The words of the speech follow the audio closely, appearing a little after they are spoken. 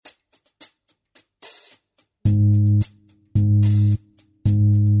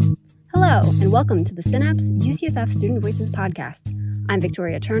and welcome to the Synapse UCSF Student Voices podcast. I'm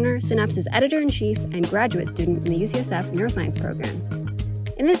Victoria Turner, Synapse's editor-in-chief and graduate student in the UCSF Neuroscience program.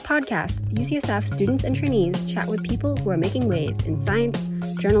 In this podcast, UCSF students and trainees chat with people who are making waves in science,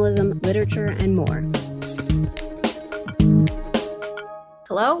 journalism, literature, and more.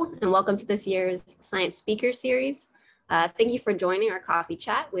 Hello, and welcome to this year's Science Speaker Series. Thank you for joining our coffee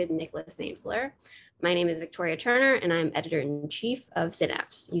chat with Nicholas St. Fleur. My name is Victoria Turner, and I'm editor-in-chief of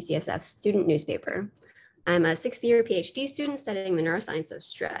Synapse, UCSF's student newspaper. I'm a sixth-year PhD student studying the neuroscience of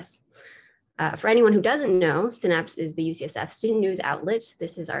stress. For anyone who doesn't know, Synapse is the UCSF student news outlet.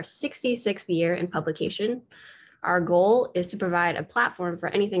 This is our 66th year in publication. Our goal is to provide a platform for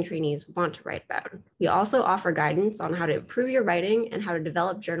anything trainees want to write about. We also offer guidance on how to improve your writing and how to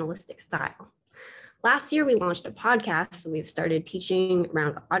develop journalistic style. Last year, we launched a podcast, so we've started teaching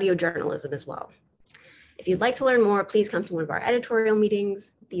around audio journalism as well. If you'd like to learn more, please come to one of our editorial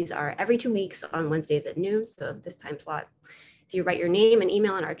meetings. These are every 2 weeks on Wednesdays at noon, so this time slot. If you write your name and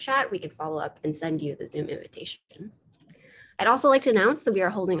email in our chat, we can follow up and send you the Zoom invitation. I'd also like to announce that we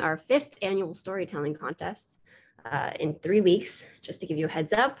are holding our 5th annual storytelling contest in 3 weeks. Just to give you a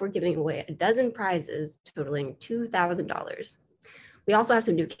heads up, we're giving away a dozen prizes totaling $2,000. We also have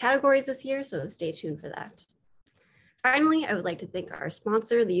some new categories this year, so stay tuned for that. Finally, I would like to thank our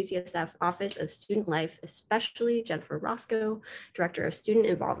sponsor, the UCSF Office of Student Life, especially Jennifer Roscoe, Director of Student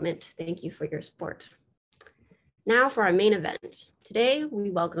Involvement. Thank you for your support. Now for our main event. Today, we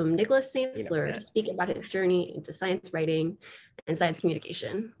welcome Nicholas St. Fleur to speak about his journey into science writing and science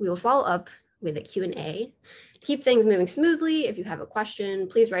communication. We will follow up with a Q&A. To keep things moving smoothly, if you have a question,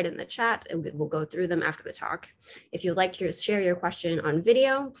 please write it in the chat and we'll go through them after the talk. If you'd like to share your question on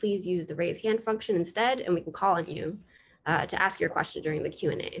video, please use the raise hand function instead, and we can call on you to ask your question during the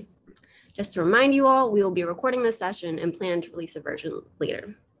Q&A. Just to remind you all, we will be recording this session and plan to release a version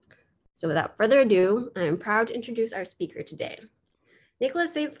later. So without further ado, I am proud to introduce our speaker today.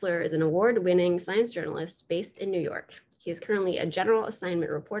 Nicholas St. Fleur is an award-winning science journalist based in New York. He is currently a general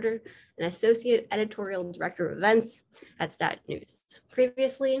assignment reporter and associate editorial director of events at Stat News.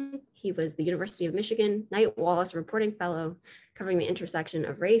 Previously, he was the University of Michigan Knight Wallace Reporting Fellow, covering the intersection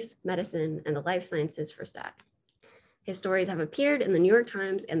of race, medicine, and the life sciences for Stat. His stories have appeared in the New York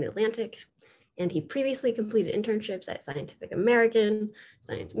Times and the Atlantic, and he previously completed internships at Scientific American,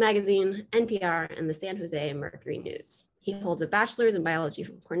 Science Magazine, NPR, and the San Jose Mercury News. He holds a bachelor's in biology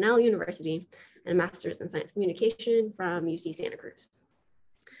from Cornell University and a master's in science communication from UC Santa Cruz.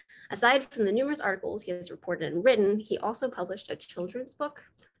 Aside from the numerous articles he has reported and written, he also published a children's book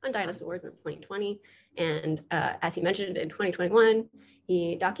on dinosaurs in 2020. And as he mentioned, in 2021,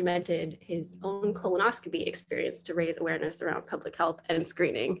 he documented his own colonoscopy experience to raise awareness around public health and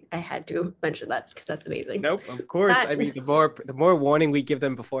screening. I had to mention that because that's amazing. Nope, of course. I mean, the more warning we give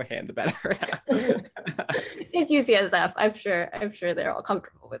them beforehand, the better. It's UCSF. I'm sure they're all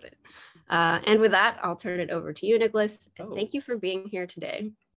comfortable with it. And with that, I'll turn it over to you, Nicholas. Thank you for being here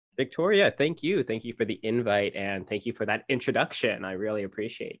today. Victoria, thank you. Thank you for the invite and thank you for that introduction. I really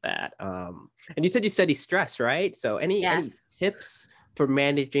appreciate that. And you said you study stress, right? So any tips for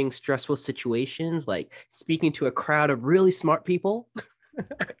managing stressful situations, like speaking to a crowd of really smart people?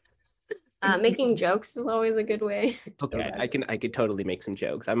 Making jokes is always a good way. Okay, I could totally make some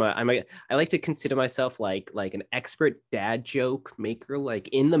jokes. I like to consider myself like an expert dad joke maker, like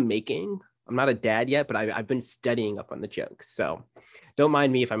in the making. I'm not a dad yet, but I've been studying up on the jokes. So don't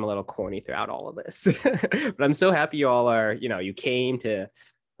mind me if I'm a little corny throughout all of this. But I'm so happy you all are, you came to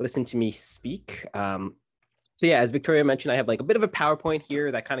listen to me speak. So yeah, as Victoria mentioned, I have like a bit of a PowerPoint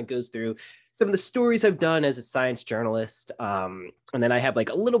here that kind of goes through some of the stories I've done as a science journalist. And then I have like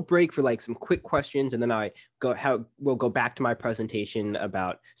a little break for like some quick questions. And then we'll go back to my presentation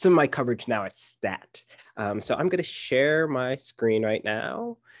about some of my coverage now at Stat. So I'm going to share my screen right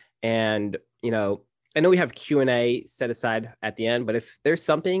now. And, I know we have Q&A set aside at the end, but if there's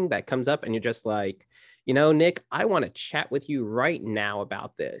something that comes up and you're just like, Nick, I want to chat with you right now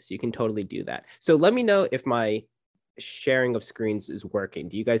about this, you can totally do that. So let me know if my sharing of screens is working.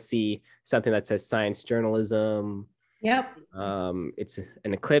 Do you guys see something that says science journalism? Yep. It's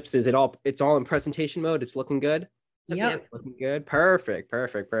an eclipse. It's all in presentation mode. It's looking good. Yep. Looking good.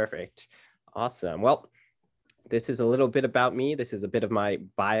 Perfect. Awesome. Well, this is a little bit about me. This is a bit of my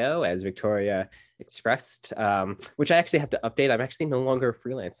bio, as Victoria expressed, which I actually have to update. I'm actually no longer a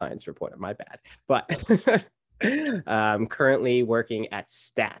freelance science reporter, my bad. But I'm currently working at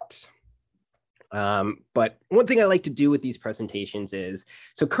Stat. But one thing I like to do with these presentations is,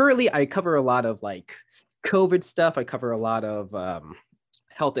 so currently I cover a lot of like COVID stuff. I cover a lot of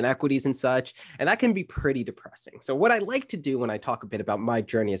health inequities and such, and that can be pretty depressing. So what I like to do when I talk a bit about my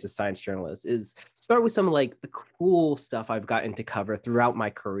journey as a science journalist is start with some of like the cool stuff I've gotten to cover throughout my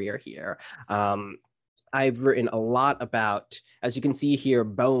career here. I've written a lot about, as you can see here,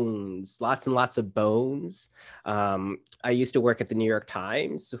 bones, lots and lots of bones. I used to work at the New York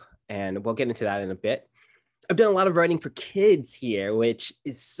Times, and we'll get into that in a bit. I've done a lot of writing for kids here, which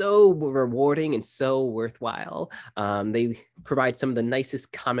is so rewarding and so worthwhile. They provide some of the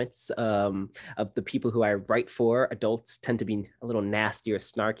nicest comments of the people who I write for. Adults tend to be a little nasty or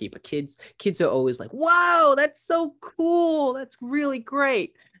snarky, but kids are always like, wow, that's so cool. That's really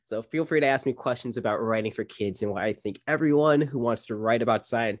great. So feel free to ask me questions about writing for kids and why I think everyone who wants to write about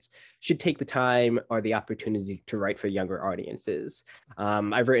science should take the time or the opportunity to write for younger audiences.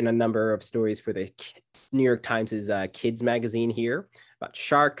 I've written a number of stories for the New York Times' kids magazine here about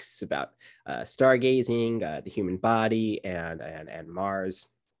sharks, about stargazing, the human body, and Mars.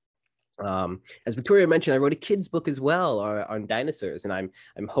 As Victoria mentioned, I wrote a kids book as well on dinosaurs, and I'm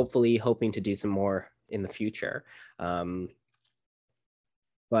hoping to do some more in the future.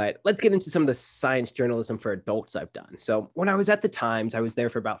 But let's get into some of the science journalism for adults I've done. So when I was at the Times, I was there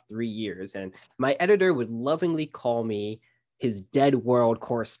for about 3 years, and my editor would lovingly call me his dead world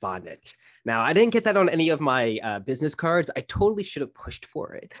correspondent. Now, I didn't get that on any of my business cards. I totally should have pushed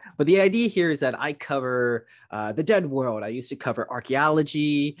for it. But the idea here is that I cover the dead world. I used to cover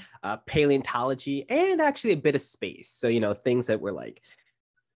archaeology, paleontology, and actually a bit of space. So, things that were like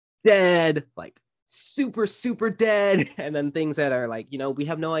dead, like super dead, and then things that are like, we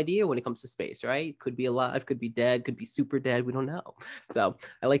have no idea when it comes to space, right? Could be alive, could be dead, could be super dead, we don't know. So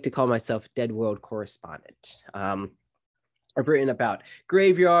I like to call myself dead world correspondent. I've written about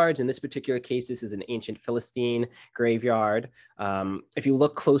graveyards. In this particular case, this is an ancient Philistine graveyard. If you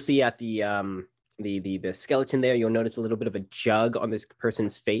look closely at the skeleton there, you'll notice a little bit of a jug on this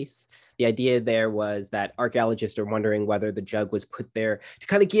person's face. The idea there was that archaeologists are wondering whether the jug was put there to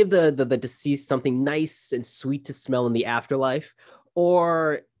kind of give the deceased something nice and sweet to smell in the afterlife,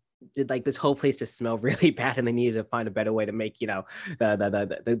 or did like this whole place just smell really bad and they needed to find a better way to make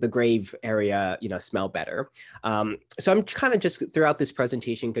the grave area smell better. So I'm kind of just throughout this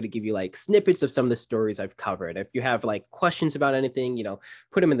presentation going to give you like snippets of some of the stories I've covered. If you have like questions about anything,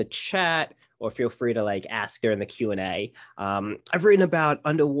 put them in the chat, or feel free to like ask during the Q&A. I've written about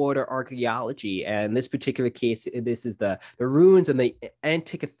underwater archaeology, and this particular case, this is the ruins and the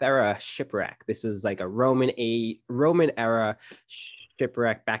Antikythera shipwreck. This is like a Roman era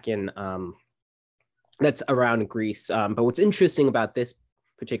shipwreck back in that's around Greece. But what's interesting about this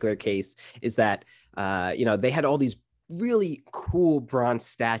particular case is that they had all these really cool bronze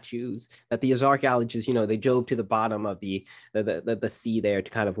statues that these archaeologists, they dove to the bottom of the sea there to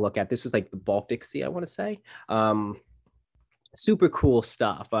kind of look at. This was like the Baltic Sea, I want to say. Super cool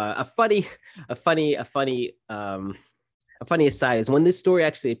stuff. A funny aside is when this story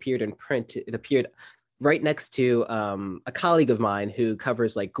actually appeared in print, it appeared right next to a colleague of mine who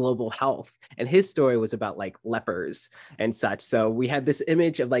covers like global health, and his story was about like lepers and such. So we had this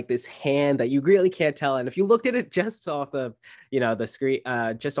image of like this hand that you really can't tell, and if you looked at it just off of the screen,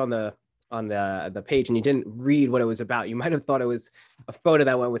 just on the page, and you didn't read what it was about, you might have thought it was a photo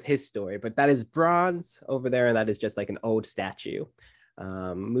that went with his story. But that is bronze over there, and that is just like an old statue.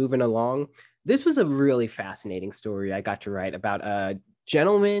 Moving along, this was a really fascinating story I got to write about a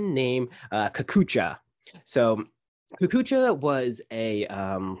gentleman named Kakucha. So Kakucha was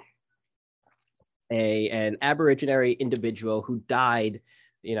an Aboriginal individual who died,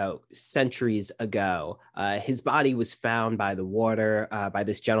 centuries ago. His body was found by the water by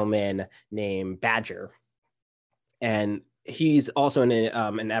this gentleman named Badger, and he's also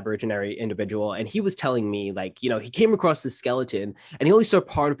an Aboriginal individual. And he was telling me, like, he came across this skeleton and he only saw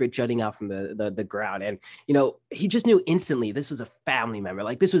part of it jutting out from the ground. And, he just knew instantly this was a family member.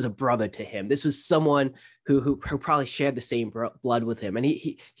 Like, this was a brother to him. This was someone who probably shared the same blood with him. And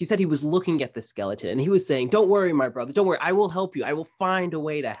he said he was looking at the skeleton and he was saying, don't worry, my brother, don't worry. I will help you. I will find a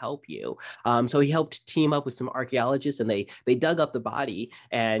way to help you. So he helped team up with some archaeologists, and they dug up the body,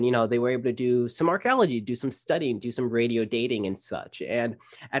 and, they were able to do some archaeology, do some studying, do some radio dating and such. And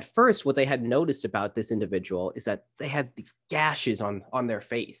at first, what they had noticed about this individual is that they had these gashes on their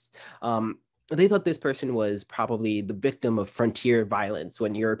face. They thought this person was probably the victim of frontier violence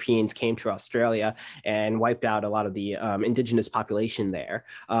when Europeans came to Australia and wiped out a lot of the indigenous population there.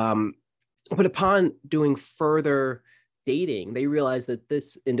 But upon doing further dating, they realized that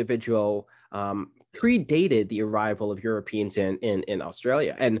this individual predated the arrival of Europeans in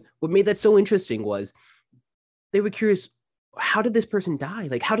Australia. And what made that so interesting was they were curious, how did this person die?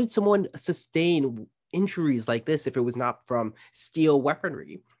 Like, how did someone sustain injuries like this if it was not from steel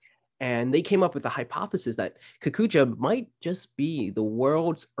weaponry. And they came up with the hypothesis that Kakuja might just be the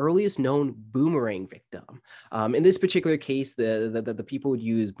world's earliest known boomerang victim. In this particular case, the people would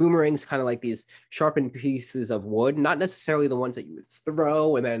use boomerangs, kind of like these sharpened pieces of wood, not necessarily the ones that you would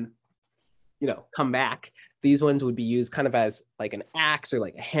throw and then, come back. These ones would be used kind of as like an axe or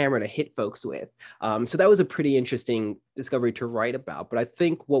like a hammer to hit folks with. So that was a pretty interesting discovery to write about. But I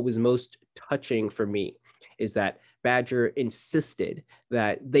think what was most touching for me is that Badger insisted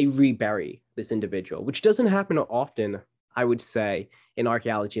that they rebury this individual, which doesn't happen often, I would say, in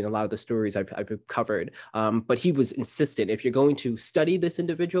archaeology and a lot of the stories I've covered. But he was insistent, if you're going to study this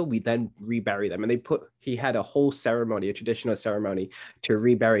individual, we then rebury them. And he had a whole ceremony, a traditional ceremony to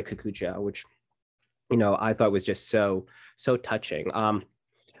rebury Kakuja, which, I thought was just so touching.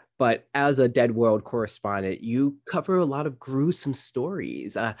 But as a Dead World correspondent, you cover a lot of gruesome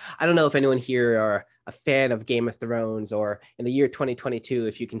stories. I don't know if anyone here are a fan of Game of Thrones, or in the year 2022,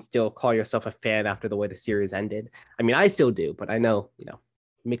 if you can still call yourself a fan after the way the series ended. I mean, I still do, but I know,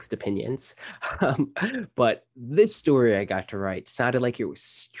 mixed opinions. But this story I got to write sounded like it was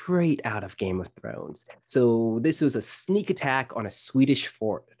straight out of Game of Thrones. So this was a sneak attack on a Swedish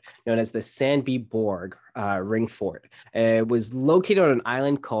fort known as the Sandby Borg Ring Fort. It was located on an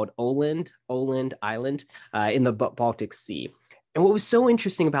island called Åland Island in the Baltic Sea. And what was so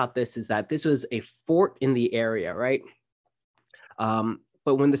interesting about this is that this was a fort in the area, right?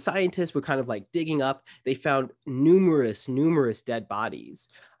 But when the scientists were kind of like digging up, they found numerous dead bodies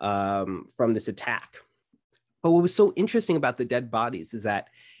from this attack. But what was so interesting about the dead bodies is that,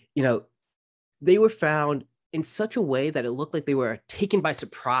 they were found in such a way that it looked like they were taken by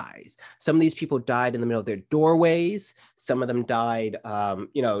surprise. Some of these people died in the middle of their doorways. Some of them died,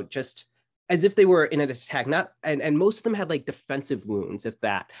 just as if they were in an attack. And most of them had like defensive wounds, if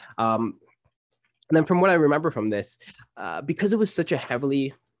that. And then from what I remember from this, because it was such a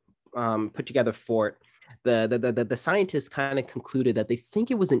heavily put together fort, the scientists kind of concluded that they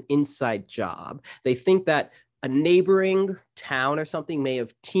think it was an inside job. They think that a neighboring town or something may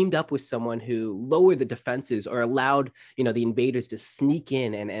have teamed up with someone who lowered the defenses or allowed, the invaders to sneak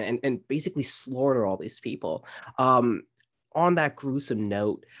in and basically slaughter all these people. On that gruesome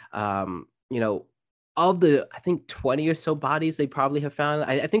note, of the, I think 20 or so bodies they probably have found,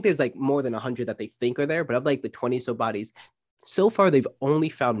 I think there's like more than 100 that they think are there, but of like the 20 or so bodies, so far they've only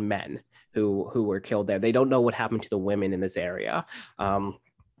found men who were killed there. They don't know what happened to the women in this area.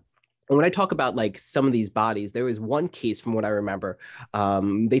 And when I talk about like some of these bodies, there was one case from what I remember.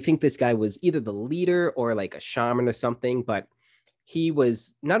 They think this guy was either the leader or like a shaman or something, but he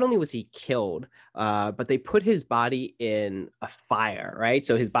was, not only was he killed, but they put his body in a fire, right?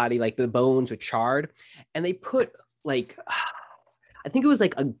 So his body, like the bones were charred, and they put like, I think it was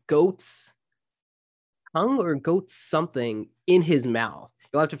like a goat's tongue or goat's something in his mouth.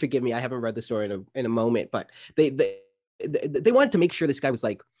 You'll have to forgive me. I haven't read the story in a moment, but they wanted to make sure this guy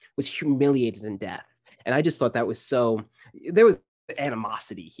was humiliated in death. And I just thought that was there was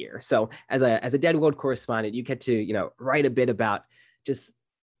animosity here. So as a Dead World correspondent, you get to, write a bit about just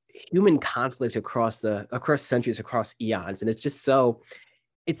human conflict across centuries, across eons. And it's just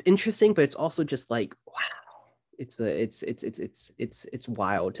it's interesting, but it's also just like, wow, it's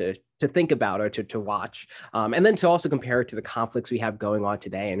wild to think about or to watch. And then to also compare it to the conflicts we have going on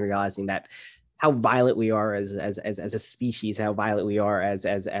today and realizing that how violent we are as a species, how violent we are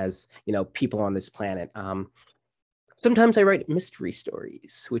as people on this planet. Sometimes I write mystery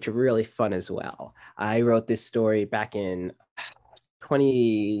stories, which are really fun as well. I wrote this story back in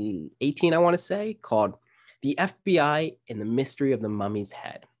 2018, I want to say, called "The FBI and the Mystery of the Mummy's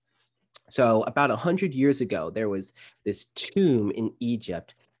Head." So about 100 years ago, there was this tomb in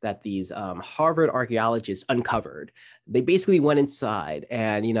Egypt that these Harvard archaeologists uncovered. They basically went inside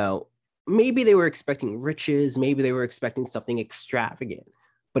and, maybe they were expecting riches, maybe they were expecting something extravagant,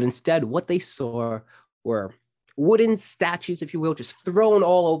 but instead what they saw were wooden statues, if you will, just thrown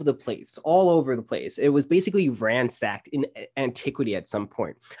all over the place. It was basically ransacked in antiquity at some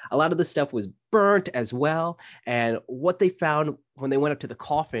point. A lot of the stuff was burnt as well. And what they found when they went up to the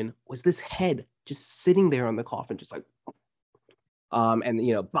coffin was this head just sitting there on the coffin, just like,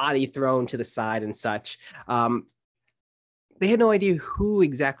 and, body thrown to the side and such. They had no idea who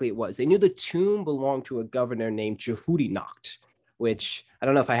exactly it was. They knew the tomb belonged to a governor named Jehudinacht, which I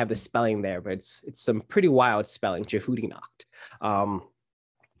don't know if I have the spelling there, but it's some pretty wild spelling, Jehudinacht.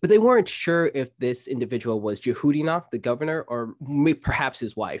 But they weren't sure if this individual was Jehudinacht, the governor, or perhaps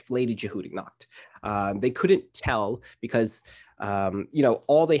his wife, Lady Jehudinacht. They couldn't tell because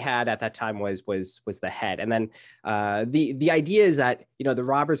all they had at that time was the head. And then the idea is that,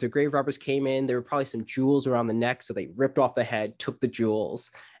 the grave robbers came in, there were probably some jewels around the neck. So they ripped off the head, took the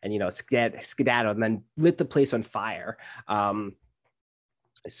jewels and, skedaddled and then lit the place on fire.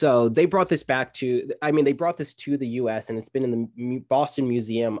 So they brought this they brought this to the US, and it's been in the Boston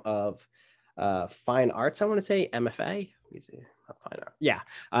Museum of Fine Arts, I want to say, MFA, Museum of Fine Art. Yeah.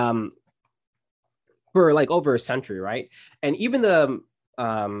 For like over a century, right? And even the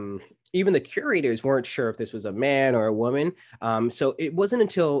curators weren't sure if this was a man or a woman. So it wasn't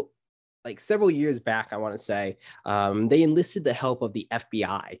until like several years back, I want to say, they enlisted the help of the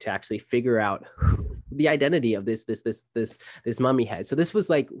FBI to actually figure out the identity of this mummy head. So this was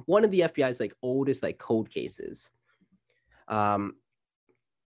like one of the FBI's like oldest like cold cases.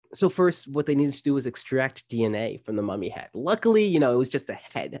 So first, what they needed to do was extract DNA from the mummy head. Luckily, it was just a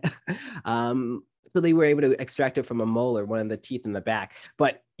head. So they were able to extract it from a molar, one of the teeth in the back.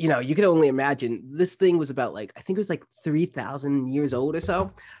 But, you can only imagine this thing was about like, I think it was like 3,000 years old or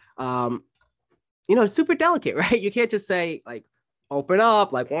so. It's super delicate, right? You can't just say like, open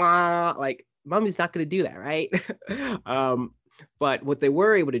up, like, wah, like mummy's not going to do that, right? But what they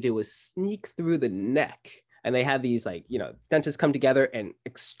were able to do was sneak through the neck. And they had these like, dentists come together and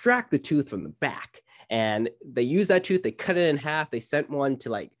extract the tooth from the back. And they use that tooth, they cut it in half. They sent one to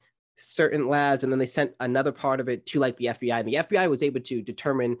like certain labs, and then they sent another part of it to like the FBI. And the FBI was able to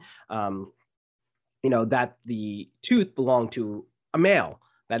determine, that the tooth belonged to a male,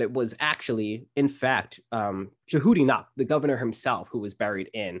 that it was actually, in fact, Jehudi Nak, the governor himself, who was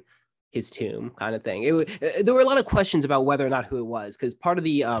buried in his tomb, kind of thing. There were a lot of questions about whether or not who it was, because part of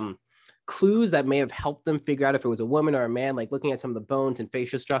the clues that may have helped them figure out if it was a woman or a man, like looking at some of the bones and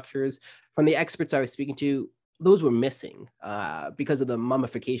facial structures from the experts I was speaking to, those were missing because of the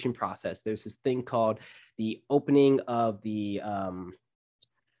mummification process. There's this thing called the opening of the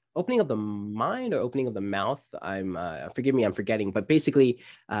mind or opening of the mouth. Forgive me, I'm forgetting, but basically,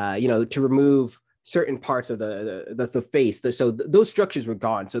 to remove certain parts of the face. So those structures were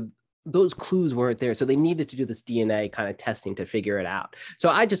gone. So those clues weren't there. So they needed to do this DNA kind of testing to figure it out. So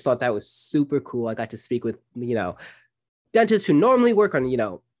I just thought that was super cool. I got to speak with, dentists who normally work on,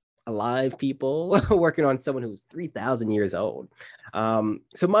 alive people working on someone who's 3,000 years old.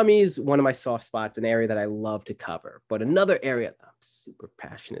 So mummies, one of my soft spots, an area that I love to cover, but another area that I'm super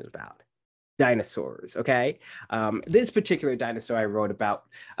passionate about, dinosaurs. Okay. This particular dinosaur I wrote about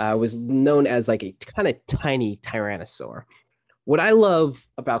was known as like a kind of tiny tyrannosaur. What I love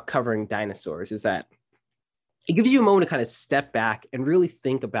about covering dinosaurs is that it gives you a moment to kind of step back and really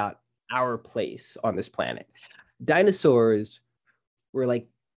think about our place on this planet. Dinosaurs were like,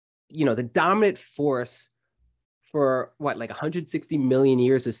 the dominant force for what, like 160 million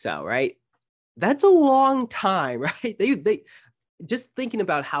years or so, right? That's a long time, right? They just thinking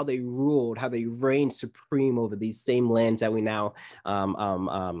about how they ruled, how they reigned supreme over these same lands that we now,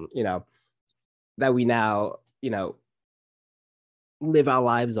 live our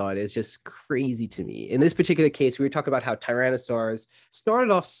lives on is just crazy to me. In this particular case, we were talking about how tyrannosaurs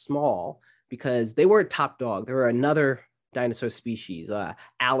started off small because they weren't top dog. There were another dinosaur species,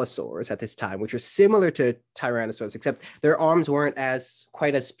 allosaurs at this time, which are similar to tyrannosaurs, except their arms weren't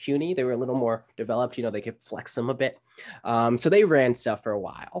quite as puny. They were a little more developed. They could flex them a bit. So they ran stuff for a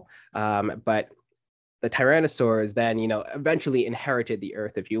while. But the tyrannosaurs then, eventually inherited the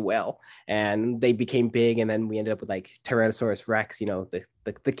earth, if you will, and they became big. And then we ended up with like Tyrannosaurus Rex,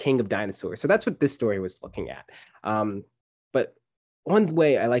 the king of dinosaurs. So that's what this story was looking at. But one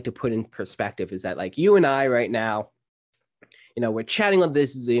way I like to put in perspective is that like you and I right now, we're chatting on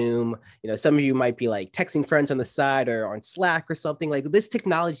this Zoom, some of you might be like texting friends on the side or on Slack or something. Like this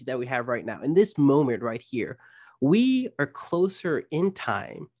technology that we have right now in this moment right here, we are closer in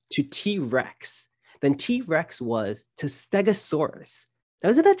time to T-Rex than T-Rex was to Stegosaurus.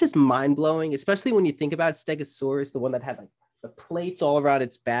 Now, isn't that just mind-blowing? Especially when you think about Stegosaurus, the one that had like the plates all around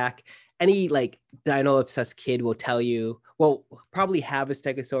its back. Any like dino-obsessed kid will tell you, well, probably have a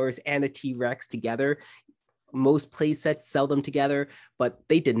Stegosaurus and a T-Rex together. Most play sets sell them together, but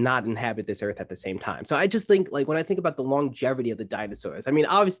they did not inhabit this earth at the same time. So I just think like when I think about the longevity of the dinosaurs, I mean,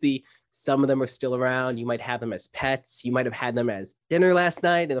 obviously some of them are still around. You might have them as pets. You might have had them as dinner last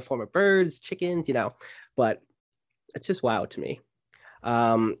night in the form of birds, chickens, but it's just wild to me.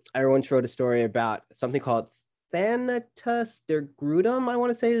 I once wrote a story about something called Thanatos dergrudum, I want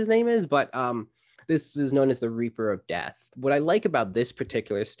to say his name is, but this is known as the Reaper of Death. What I like about this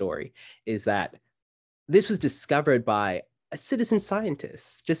particular story is that this was discovered by a citizen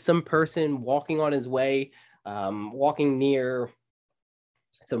scientist, just some person walking on his way, walking near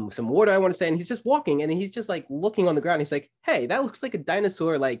some water, I want to say, and he's just walking and he's just like looking on the ground. He's like, hey, that looks like a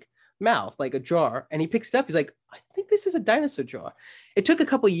dinosaur like mouth, like a jar. And he picks it up. He's like, I think this is a dinosaur jar. It took a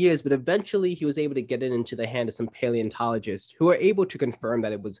couple of years, but eventually he was able to get it into the hand of some paleontologists who were able to confirm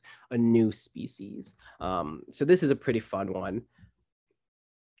that it was a new species. So this is a pretty fun one.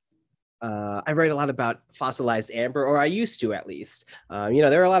 I write a lot about fossilized amber, or I used to at least.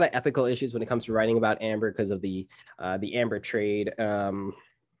 There are a lot of ethical issues when it comes to writing about amber because of the amber trade, and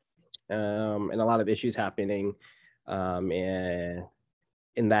a lot of issues happening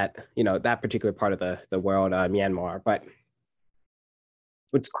in that that particular part of the world, Myanmar. But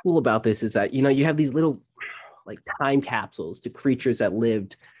what's cool about this is that you have these little like time capsules to creatures that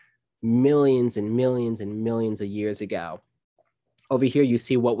lived millions and millions and millions of years ago. Over here, you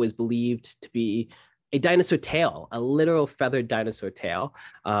see what was believed to be a dinosaur tail, a literal feathered dinosaur tail.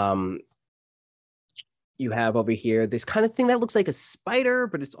 You have over here this kind of thing that looks like a spider,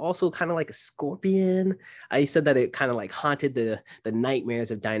 but it's also kind of like a scorpion. I said that it kind of like haunted the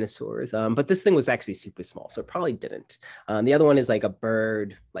nightmares of dinosaurs, but this thing was actually super small, so it probably didn't. The other one is like a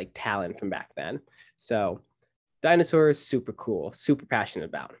bird, like talon from back then. So dinosaurs, super cool, super passionate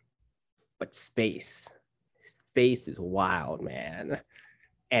about. But space is wild, man.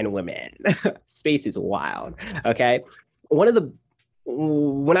 And women. Space is wild. Okay.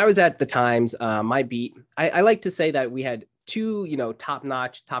 When I was at the Times, my beat, I like to say that we had two,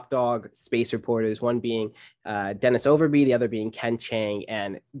 top-notch, top-dog space reporters, one being Dennis Overby, the other being Ken Chang.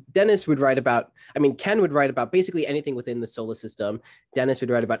 And Ken would write about basically anything within the solar system. Dennis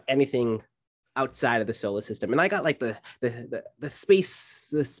would write about anything outside of the solar system. And I got like the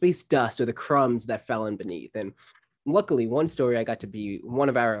space dust or the crumbs that fell in beneath. And luckily, one story I got to be one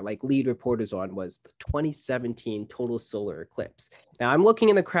of our like lead reporters on was the 2017 total solar eclipse. Now I'm looking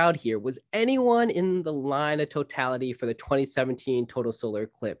in the crowd here. Was anyone in the line of totality for the 2017 total solar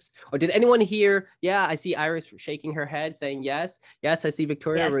eclipse? Or did anyone hear? Yeah, I see Iris shaking her head saying yes. Yes, I see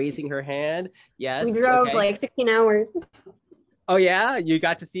Victoria raising her hand. Yes. We drove like 16 hours. Oh yeah, you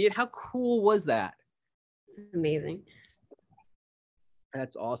got to see it. How cool was that? Amazing.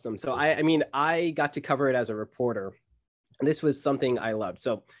 That's awesome. So I got to cover it as a reporter. This was something I loved.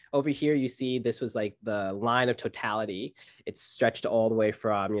 So over here, you see this was like the line of totality. It's stretched all the way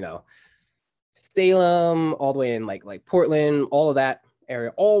from, Salem, all the way in like Portland, all of that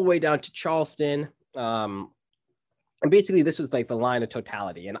area, all the way down to Charleston. And basically this was like the line of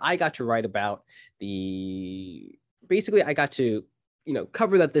totality. And I got to write about I got to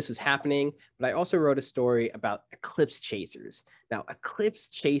cover that this was happening, but I also wrote a story about eclipse chasers. Now, eclipse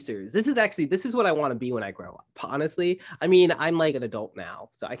chasers, this is what I want to be when I grow up. Honestly, I'm like an adult now,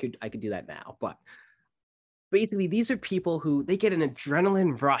 so I could do that now. But basically, these are people who they get an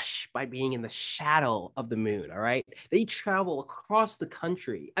adrenaline rush by being in the shadow of the moon. All right, they travel across the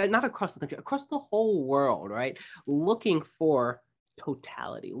country, not across the country, across the whole world, right, looking for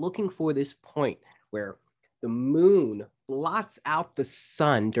totality, looking for this point where the moon blots out the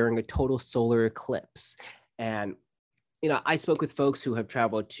sun during a total solar eclipse. And, I spoke with folks who have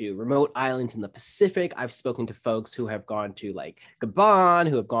traveled to remote islands in the Pacific. I've spoken to folks who have gone to like Gabon,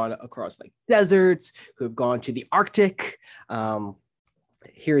 who have gone across like deserts, who have gone to the Arctic.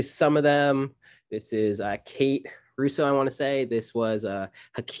 Here's some of them. This is Kate Russo, I want to say. This was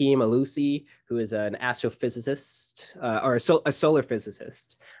Hakeem Alusi, who is an astrophysicist or a solar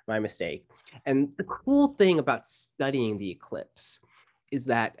physicist, my mistake. And the cool thing about studying the eclipse is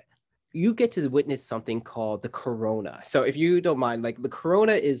that you get to witness something called the corona. So if you don't mind, like the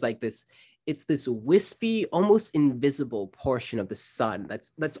corona is like this, it's this wispy, almost invisible portion of the sun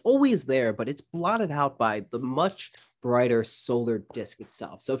that's always there, but it's blotted out by the much brighter solar disk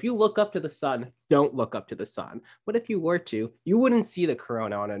itself. So if you look up to the sun, don't look up to the sun. But if you were to, you wouldn't see the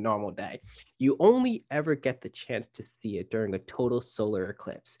corona on a normal day. You only ever get the chance to see it during a total solar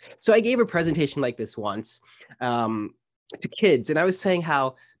eclipse. So I gave a presentation like this once to kids, and I was saying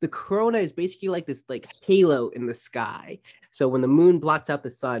how the corona is basically like this like halo in the sky. So when the moon blots out the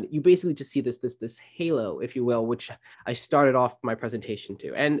sun, you basically just see this halo, if you will, which I started off my presentation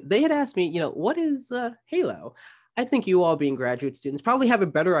to. And they had asked me, what is halo? I think you all being graduate students probably have a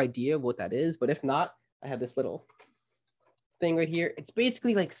better idea of what that is, but if not, I have this little thing right here. It's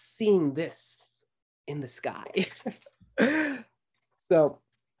basically like seeing this in the sky. So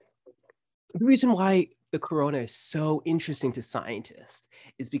the reason why the corona is so interesting to scientists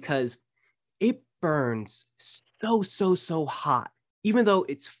is because it burns so hot, even though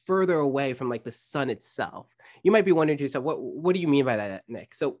it's further away from like the sun itself. You might be wondering to yourself, what do you mean by that,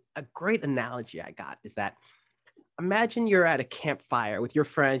 Nick? So a great analogy I got is that imagine you're at a campfire with your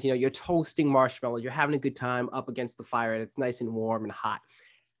friends, you're toasting marshmallows, you're having a good time up against the fire, and it's nice and warm and hot.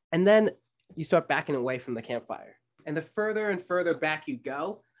 And then you start backing away from the campfire. And the further and further back you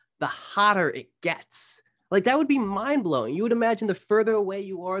go, the hotter it gets. Like that would be mind blowing. You would imagine the further away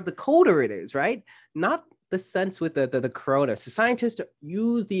you are, the colder it is, right? Not the sense with the corona. So scientists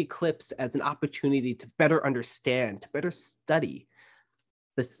use the eclipse as an opportunity to better understand, to better study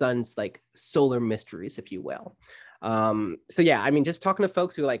the sun's like solar mysteries, if you will. So yeah, I mean, just talking to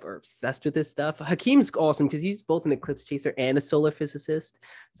folks who like are obsessed with this stuff. Hakeem's awesome because he's both an eclipse chaser and a solar physicist.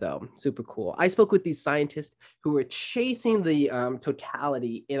 So super cool. I spoke with these scientists who were chasing the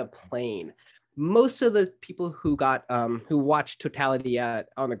totality in a plane. Most of the people who got who watched totality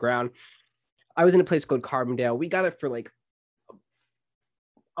on the ground, I was in a place called Carbondale. We got it for like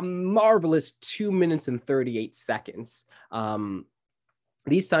a marvelous 2 minutes and 38 seconds.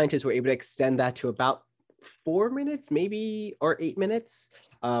 These scientists were able to extend that to about 4 minutes, maybe, or 8 minutes.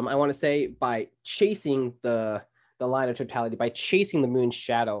 I want to say by chasing the line of totality, by chasing the moon's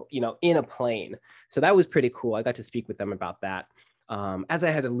shadow, in a plane. So that was pretty cool. I got to speak with them about that. As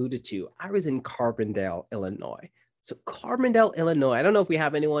I had alluded to, I was in Carbondale, Illinois. So Carbondale, Illinois, I don't know if we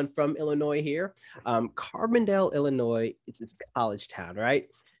have anyone from Illinois here. Carbondale, Illinois, it's this college town, right?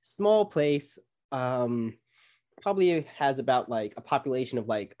 Small place, probably has about like a population of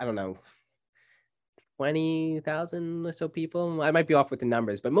like, I don't know, 20,000 or so people. I might be off with the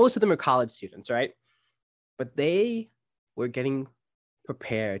numbers, but most of them are college students, right? But they were getting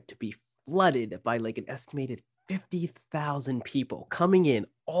prepared to be flooded by like an estimated 50,000 people coming in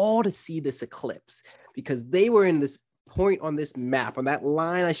all to see this eclipse because they were in this point on this map, on that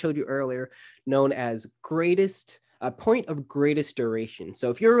line I showed you earlier, known as point of greatest duration.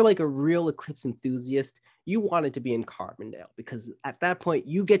 So if you're like a real eclipse enthusiast, you wanted to be in Carbondale because at that point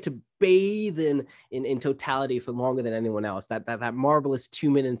you get to bathe in totality for longer than anyone else. That marvelous 2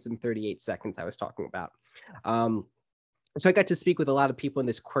 minutes and 38 seconds I was talking about. So I got to speak with a lot of people in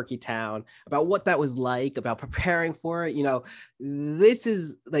this quirky town about what that was like, about preparing for it. This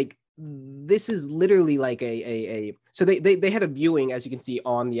is literally like so they had a viewing, as you can see,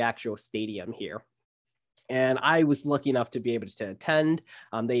 on the actual stadium here. And I was lucky enough to be able to attend.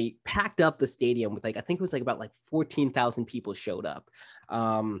 They packed up the stadium with I think it was about 14,000 people showed up.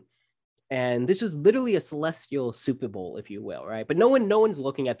 And this was literally a celestial Super Bowl, if you will, right? But no one's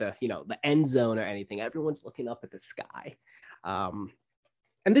looking at the end zone or anything. Everyone's looking up at the sky.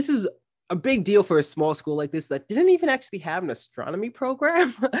 And this is a big deal for a small school like this that didn't even actually have an astronomy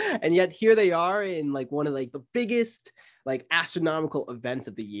program. And yet here they are in one of the biggest astronomical events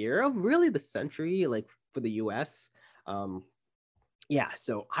of the year, of really the century, for the US.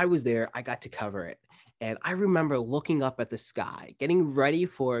 So I was there, I got to cover it. And I remember looking up at the sky, getting ready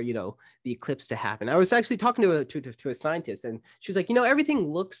for, the eclipse to happen. I was actually talking to a scientist, and she was like,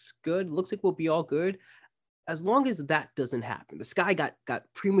 everything looks good. Looks like we'll be all good as long as that doesn't happen. The sky got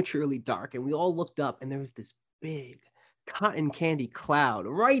prematurely dark, and we all looked up, and there was this big cotton candy cloud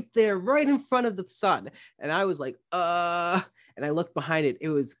right there, right in front of the sun. And I was like, and I looked behind it. It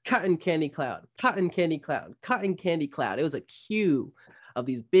was cotton candy cloud, cotton candy cloud, cotton candy cloud. It was a queue of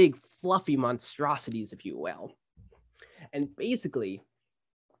these big fluffy monstrosities, if you will. And basically,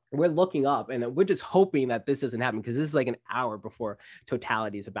 we're looking up and we're just hoping that this doesn't happen because this is an hour before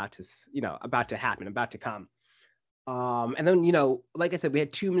totality is about to happen, about to come. And then, like I said, we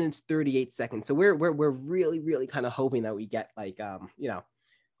had 2 minutes, 38 seconds. So we're really, really kind of hoping that we get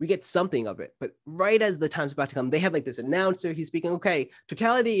we get something of it. But right as the time's about to come, they have this announcer. He's speaking, okay,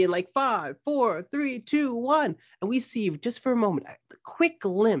 totality in 5, 4, 3, 2, 1. And we see just for a moment, a quick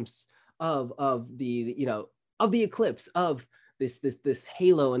glimpse of the eclipse, of this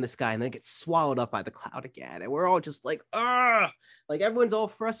halo in the sky, and then it gets swallowed up by the cloud again. And we're all just everyone's all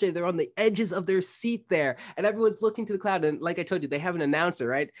frustrated. They're on the edges of their seat there, and everyone's looking to the cloud. And like I told you, they have an announcer,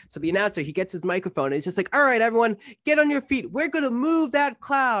 right? So the announcer, he gets his microphone and he's just all right, everyone, get on your feet. We're going to move that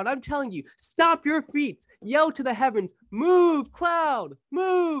cloud. I'm telling you, stop your feet, yell to the heavens, move cloud,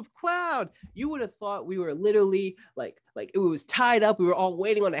 move cloud. You would have thought we were literally it was tied up. We were all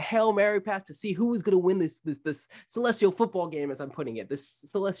waiting on a Hail Mary pass to see who was going to win this celestial football game, as I'm putting it, this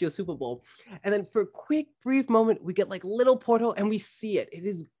celestial Super Bowl. And then for a quick, brief moment, we get little portal and we see it. It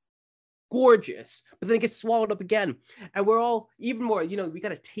is gorgeous, but then it gets swallowed up again. And we're all even more, we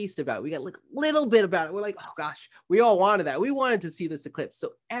got a taste about it. We got a little bit about it. We're oh gosh, we all wanted that. We wanted to see this eclipse.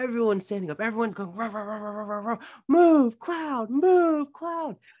 So everyone's standing up. Everyone's going, rah, rah, rah, rah, rah, rah, move cloud, move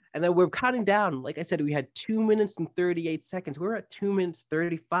cloud. And then we're counting down. Like I said, we had 2 minutes and 38 seconds. We're at 2 minutes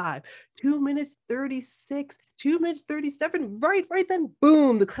 35, 2 minutes 36, 2 minutes 37. Right then,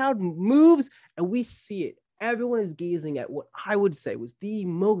 boom, the cloud moves and we see it. Everyone is gazing at what I would say was the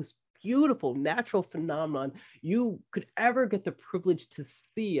most beautiful natural phenomenon you could ever get the privilege to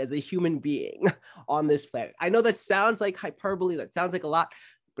see as a human being on this planet. I know that sounds like hyperbole, that sounds like a lot,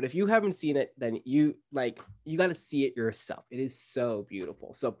 but if you haven't seen it, then you got to see it yourself. It is so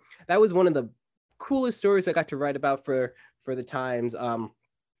beautiful. So that was one of the coolest stories I got to write about for the Times.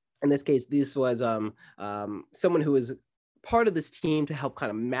 In this case, this was someone who was part of this team to help kind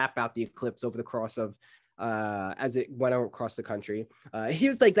of map out the eclipse over the course of as it went across the country. He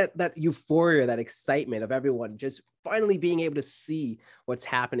was like that euphoria, that excitement of everyone just finally being able to see what's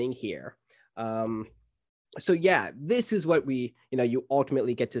happening here. So yeah, this is what you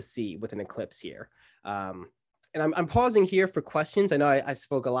ultimately get to see with an eclipse here. And I'm pausing here for questions. I know I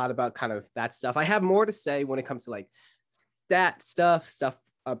spoke a lot about kind of that stuff. I have more to say when it comes to like stat stuff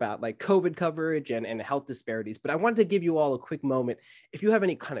about like COVID coverage and health disparities, but I wanted to give you all a quick moment. If you have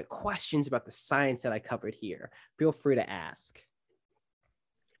any kind of questions about the science that I covered here, feel free to ask.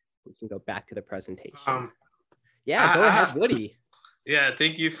 We can go back to the presentation. Go ahead, Woody. Yeah,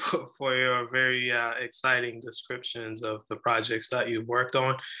 thank you for your very exciting descriptions of the projects that you've worked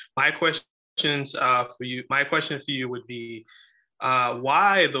on. My question for you would be,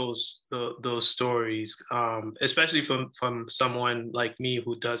 why those stories, especially from someone like me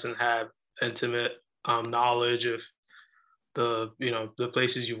who doesn't have intimate knowledge of the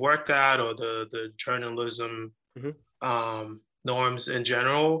places you worked at or the journalism norms in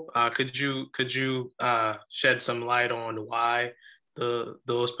general. Could you shed some light on why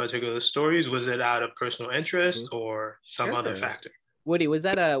those particular stories? Was it out of personal interest or some other factor? Woody, was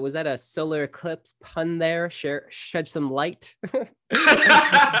that a solar eclipse pun there? Shed some light.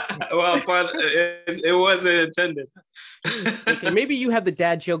 Well, but it wasn't intended. Okay, maybe you have the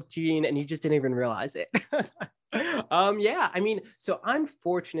dad joke gene and you just didn't even realize it. Yeah, I mean, so I'm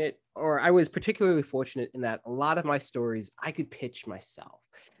fortunate, or I was particularly fortunate in that a lot of my stories I could pitch myself.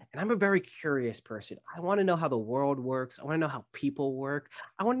 And I'm a very curious person. I want to know how the world works. I want to know how people work.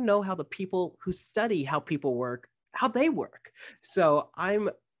 I want to know how the people who study how people work, how they work. So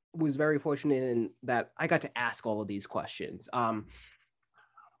was very fortunate in that I got to ask all of these questions.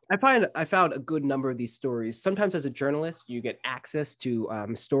 I found a good number of these stories. Sometimes as a journalist, you get access to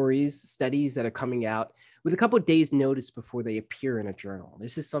studies that are coming out with a couple of days notice before they appear in a journal.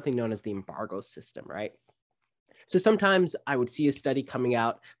 This is something known as the embargo system, right? So sometimes I would see a study coming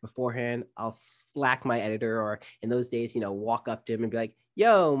out beforehand. I'll Slack my editor, or in those days, walk up to him and be like,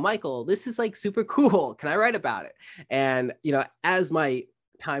 yo, Michael, this is like super cool. Can I write about it? And, as my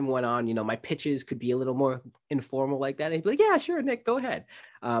time went on, my pitches could be a little more informal like that. And he'd be like, yeah, sure, Nick, go ahead.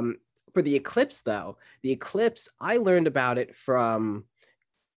 For the eclipse, though, I learned about it from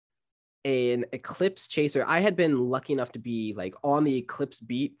an eclipse chaser. I had been lucky enough to be like on the eclipse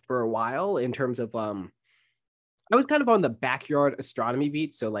beat for a while in terms of I was kind of on the backyard astronomy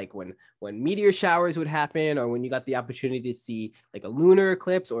beat. So like when meteor showers would happen, or when you got the opportunity to see like a lunar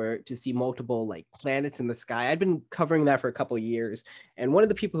eclipse or to see multiple like planets in the sky, I'd been covering that for a couple of years. And one of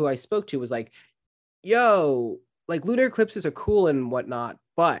the people who I spoke to was like, yo, like lunar eclipses are cool and whatnot,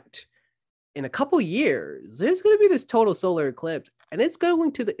 but in a couple years, there's going to be this total solar eclipse, and it's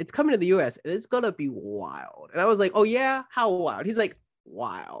coming to the US, and it's going to be wild. And I was like, oh yeah, how wild? He's like,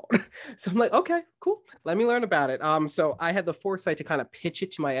 wild. So I'm like, okay, cool. Let me learn about it. So I had the foresight to kind of pitch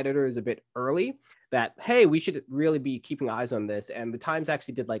it to my editors a bit early that, hey, we should really be keeping eyes on this. And the Times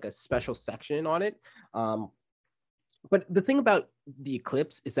actually did like a special section on it. But the thing about the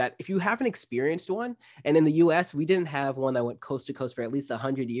eclipse is that if you haven't experienced one, and in the US, we didn't have one that went coast to coast for at least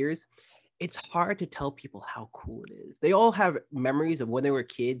 100 years, it's hard to tell people how cool it is. They all have memories of when they were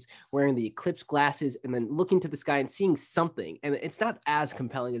kids wearing the eclipse glasses and then looking to the sky and seeing something. And it's not as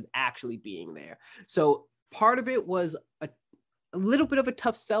compelling as actually being there. So part of it was a little bit of a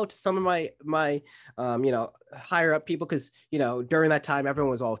tough sell to some of my higher up people, because during that time everyone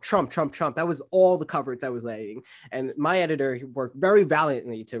was all Trump. That was all the coverage I was laying, and my editor worked very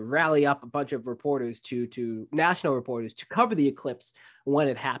valiantly to rally up a bunch of reporters to national reporters to cover the eclipse when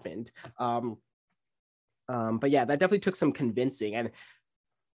it happened. But yeah, that definitely took some convincing, and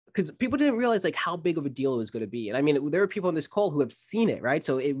because people didn't realize like how big of a deal it was going to be. And I mean, there are people on this call who have seen it, right?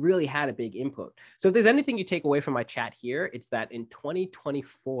 So it really had a big input. So if there's anything you take away from my chat here, it's that in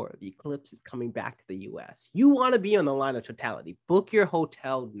 2024, the eclipse is coming back to the US. You want to be on the line of totality. Book your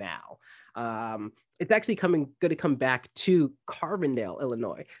hotel now. It's actually going to come back to Carbondale,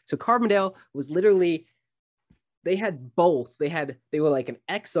 Illinois. So Carbondale was literally, they had both. They were like an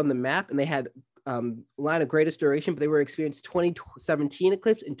X on the map, and they had line of greatest duration, but they were experienced 2017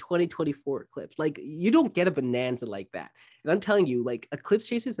 eclipse and 2024 eclipse. Like you don't get a bonanza like that. And I'm telling you, like eclipse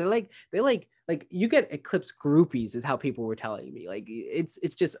chasers, like you get eclipse groupies is how people were telling me. Like it's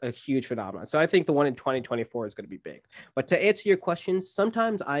just a huge phenomenon. So I think the one in 2024 is going to be big. But to answer your question,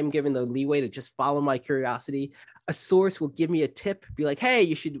 sometimes I'm given the leeway to just follow my curiosity. A source will give me a tip, be like, hey,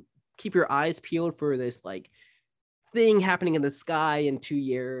 you should keep your eyes peeled for this like thing happening in the sky in 2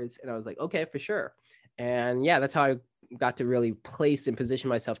 years. And I was like, okay, for sure. And yeah, that's how I got to really place and position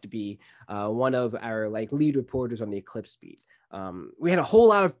myself to be one of our like lead reporters on the eclipse beat. We had a whole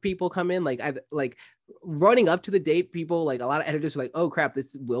lot of people come in, like running up to the date, people like a lot of editors were like, oh crap,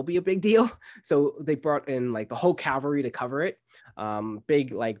 this will be a big deal. So they brought in like the whole cavalry to cover it.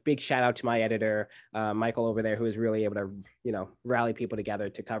 Big shout out to my editor, Michael over there, who was really able to, rally people together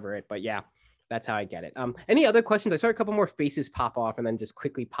to cover it. But yeah, that's how I get it. Any other questions? I saw a couple more faces pop off and then just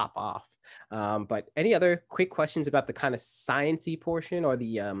quickly pop off. But any other quick questions about the kind of sciencey portion or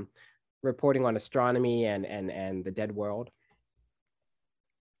the reporting on astronomy and the dead world?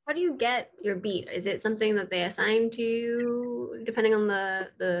 How do you get your beat? Is it something that they assign to you depending on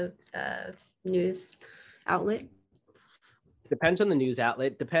the news outlet? Depends on the news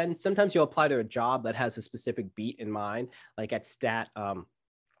outlet. Depends. Sometimes you'll apply to a job that has a specific beat in mind. Like at Stat,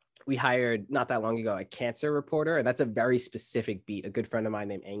 we hired not that long ago a cancer reporter, and that's a very specific beat. A good friend of mine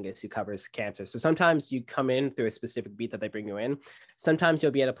named Angus who covers cancer. So sometimes you come in through a specific beat that they bring you in. Sometimes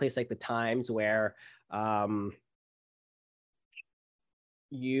you'll be at a place like the Times where there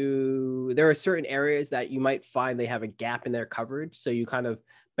are certain areas that you might find they have a gap in their coverage. So you kind of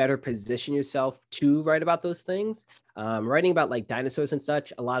better position yourself to write about those things. Writing about like dinosaurs and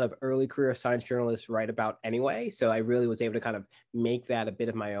such, a lot of early career science journalists write about anyway. So I really was able to kind of make that a bit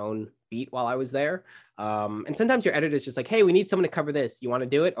of my own beat while I was there. And sometimes your editor's just like, hey, we need someone to cover this. You want to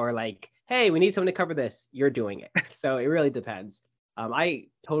do it? Or like, hey, we need someone to cover this. You're doing it. So it really depends. I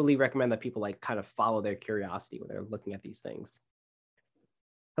totally recommend that people like kind of follow their curiosity when they're looking at these things.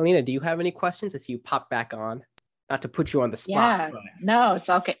 Helena, do you have any questions? I see you pop back on. Not to put you on the spot. Yeah, but... no, it's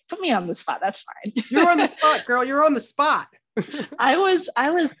okay. Put me on the spot. That's fine. You're on the spot, girl. You're on the spot. I was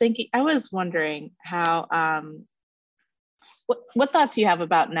wondering how, what thoughts do you have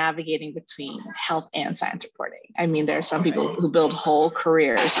about navigating between health and science reporting? I mean, there are some people who build whole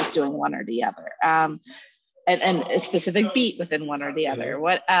careers just doing one or the other, and a specific beat within one or the other.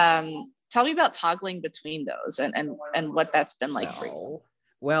 What, tell me about toggling between those and what that's been like for you.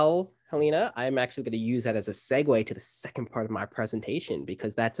 Well, Helena, I'm actually going to use that as a segue to the second part of my presentation,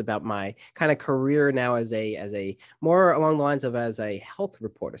 because that's about my kind of career now as a more along the lines of as a health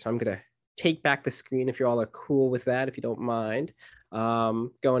reporter. So I'm going to take back the screen if you all are cool with that, if you don't mind.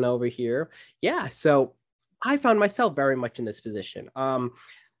 Going over here. Yeah, so I found myself very much in this position.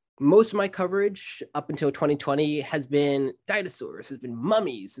 Most of my coverage up until 2020 has been dinosaurs, has been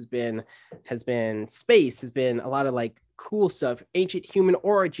mummies, has been space, has been a lot of like cool stuff, ancient human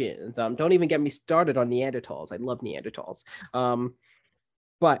origins. Don't even get me started on Neanderthals. I love Neanderthals.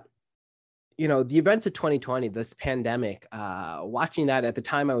 But the events of 2020, this pandemic, watching that at the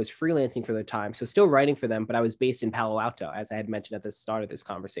time, I was freelancing for the time, so still writing for them, but I was based in Palo Alto, as I had mentioned at the start of this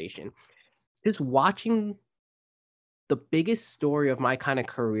conversation. Just watching the biggest story of my kind of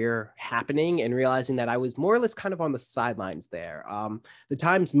career happening and realizing that I was more or less kind of on the sidelines there. The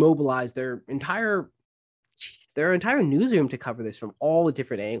Times mobilized their entire newsroom to cover this from all the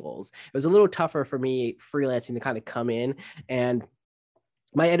different angles. It was a little tougher for me freelancing to kind of come in, and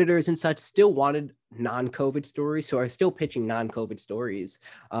my editors and such still wanted non-COVID stories. So I was still pitching non-COVID stories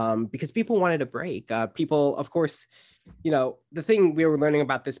because people wanted a break. People, of course, the thing we were learning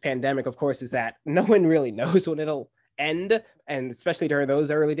about this pandemic, of course, is that no one really knows when it'll end, and especially during those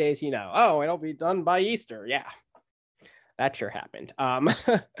early days, it'll be done by Easter. Yeah, that sure happened.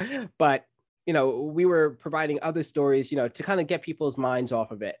 But we were providing other stories, to kind of get people's minds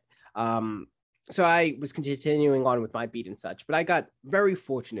off of it. So I was continuing on with my beat and such, but I got very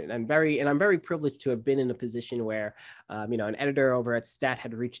fortunate and I'm very privileged to have been in a position where, an editor over at Stat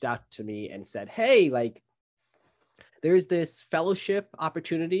had reached out to me and said, hey, like, there's this fellowship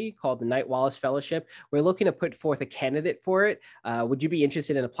opportunity called the Knight Wallace Fellowship. We're looking to put forth a candidate for it. Would you be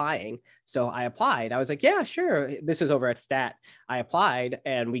interested in applying? So I applied. I was like, yeah, sure. This was over at Stat. I applied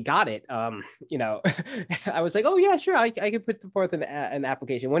and we got it. I was like, oh yeah, sure. I could put forth an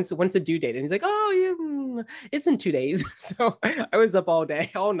application. When's the due date? And he's like, oh yeah, it's in 2 days. So I was up all day,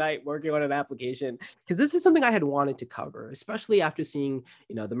 all night working on an application because this is something I had wanted to cover, especially after seeing,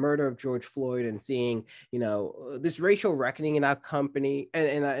 the murder of George Floyd and seeing, this racial reckoning in our company and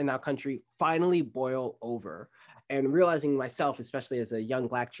in our country finally boil over. and realizing myself, especially as a young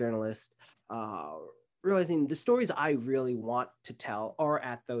Black journalist, realizing the stories I really want to tell are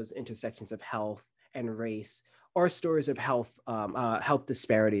at those intersections of health and race, or stories of health health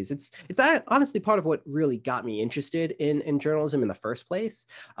disparities. It's honestly part of what really got me interested in journalism in the first place.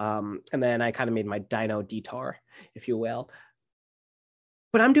 And then I kind of made my dino detour, if you will.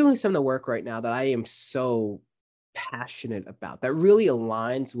 But I'm doing some of the work right now that I am so passionate about, that really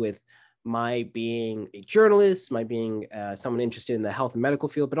aligns with my being a journalist, my being someone interested in the health and medical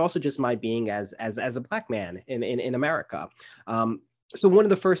field, but also just my being as a Black man in America. So one of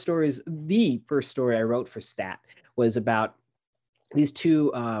the first stories, the first story I wrote for Stat was about these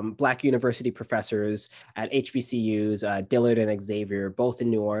two Black university professors at HBCUs, Dillard and Xavier, both in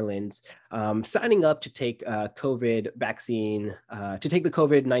New Orleans, signing up to take COVID vaccine, to take the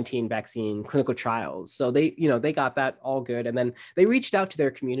COVID-19 vaccine clinical trials. So they got that all good. And then they reached out to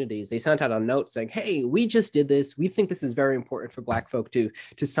their communities. They sent out a note saying, hey, we just did this. We think this is very important for Black folk to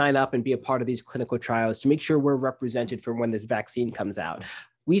sign up and be a part of these clinical trials to make sure we're represented for when this vaccine comes out.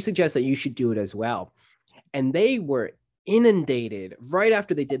 We suggest that you should do it as well. And they were inundated right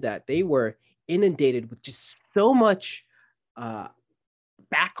after they did that. They were inundated with just so much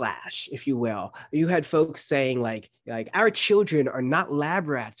backlash, if you will. You had folks saying like our children are not lab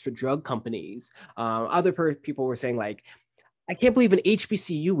rats for drug companies. Other people were saying like, I can't believe an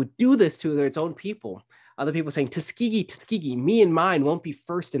HBCU would do this to its own people. Other people saying, Tuskegee, me and mine won't be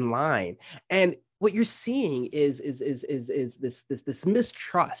first in line. And what you're seeing is this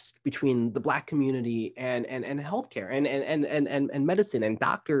mistrust between the Black community and healthcare and medicine and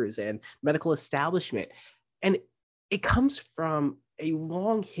doctors and medical establishment. And it comes from a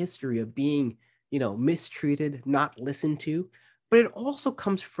long history of being, mistreated, not listened to, but it also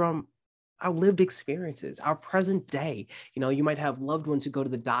comes from our lived experiences, our present day. You might have loved ones who go to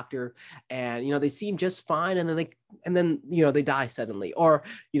the doctor and, they seem just fine. And then they die suddenly, or,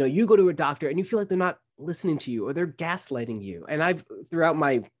 you go to a doctor and you feel like they're not listening to you or they're gaslighting you. And throughout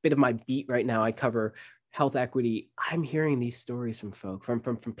my bit of my beat right now, I cover health equity. I'm hearing these stories from folk, from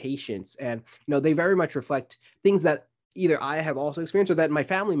patients, and, they very much reflect things that either I have also experienced or that my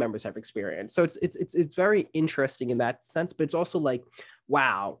family members have experienced. So it's very interesting in that sense, but it's also like,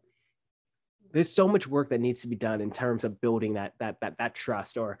 wow, there's so much work that needs to be done in terms of building that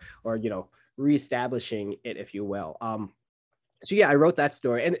trust or reestablishing it, if you will. So yeah, I wrote that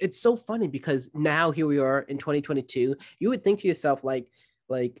story, and it's so funny because now here we are in 2022. You would think to yourself like,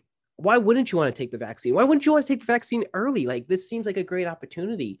 why wouldn't you want to take the vaccine? Why wouldn't you want to take the vaccine early? Like, this seems like a great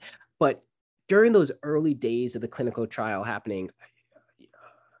opportunity. But during those early days of the clinical trial happening,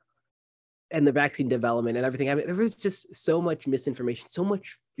 and the vaccine development and everything, I mean, there was just so much misinformation, so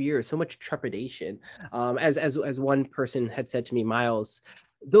much fear, so much trepidation. As one person had said to me, Miles,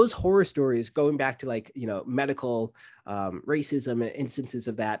 those horror stories going back to medical racism and instances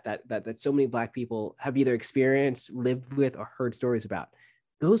of that so many Black people have either experienced, lived with, or heard stories about.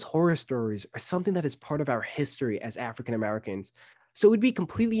 Those horror stories are something that is part of our history as African Americans. So it would be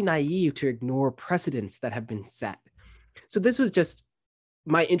completely naive to ignore precedents that have been set. So this was just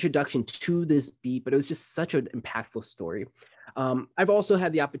my introduction to this beat, but it was just such an impactful story. I've also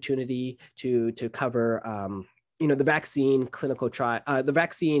had the opportunity to cover, the vaccine clinical trial, the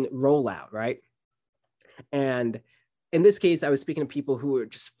vaccine rollout, right? And in this case, I was speaking to people who were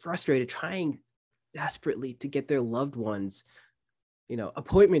just frustrated, trying desperately to get their loved ones,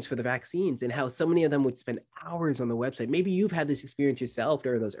 appointments for the vaccines, and how so many of them would spend hours on the website. Maybe you've had this experience yourself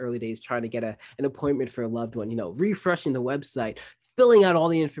during those early days, trying to get an appointment for a loved one, refreshing the website, filling out all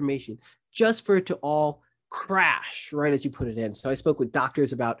the information just for it to all crash right as you put it in. So I spoke with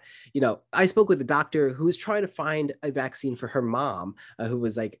doctors about, I spoke with a doctor who was trying to find a vaccine for her mom, who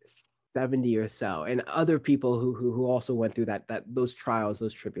was like 70 or so, and other people who also went through those trials,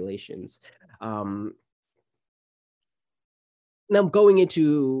 those tribulations. Now going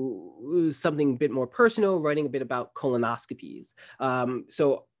into something a bit more personal, writing a bit about colonoscopies.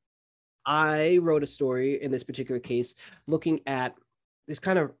 So I wrote a story in this particular case looking at this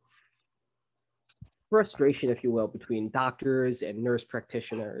kind of frustration, if you will, between doctors and nurse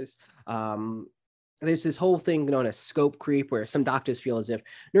practitioners. There's this whole thing known as scope creep, where some doctors feel as if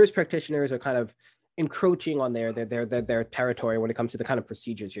nurse practitioners are kind of encroaching on their territory when it comes to the kind of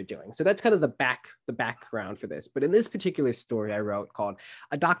procedures you're doing. So that's kind of the background for this. But in this particular story I wrote called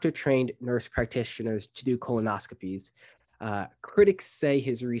 "A Doctor Trained Nurse Practitioners to Do Colonoscopies," critics say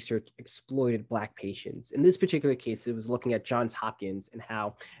his research exploited Black patients. In this particular case, it was looking at Johns Hopkins and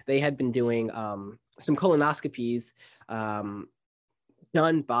how they had been doing some colonoscopies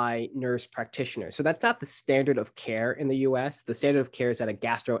done by nurse practitioners. So that's not the standard of care in the US. The standard of care is that a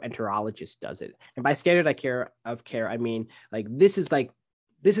gastroenterologist does it. And by standard of care, I mean this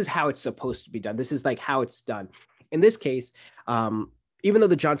is how it's supposed to be done. This is like how it's done. In this case, even though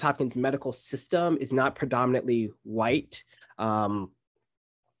the Johns Hopkins medical system is not predominantly white,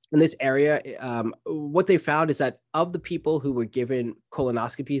 in this area, what they found is that of the people who were given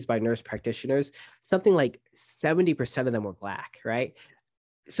colonoscopies by nurse practitioners, something like 70% of them were Black, right?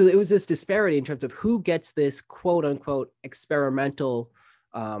 So it was this disparity in terms of who gets this quote unquote experimental,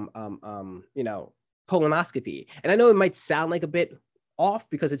 colonoscopy. And I know it might sound like a bit off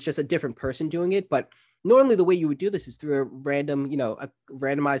because it's just a different person doing it, but normally the way you would do this is through a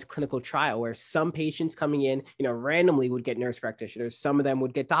randomized clinical trial where some patients coming in, randomly would get nurse practitioners. Some of them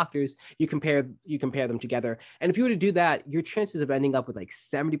would get doctors. You compare them together. And if you were to do that, your chances of ending up with like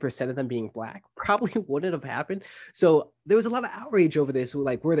 70% of them being Black probably wouldn't have happened. So there was a lot of outrage over this.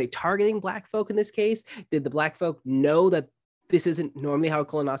 Like, were they targeting Black folk in this case? Did the Black folk know that this isn't normally how a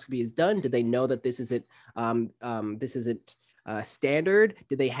colonoscopy is done? Did they know that this isn't standard?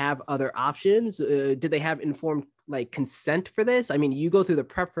 Did they have other options? Did they have informed consent for this? I mean, you go through the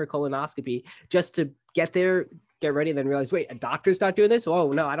prep for a colonoscopy just to get there, get ready, and then realize, wait, a doctor's not doing this?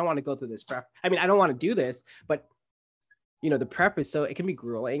 Oh no, I don't want to go through this prep. I mean, I don't want to do this, but the prep is it can be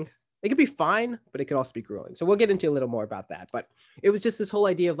grueling. It can be fine, but it can also be grueling. So we'll get into a little more about that. But it was just this whole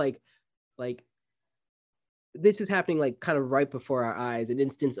idea of like this is happening kind of right before our eyes, an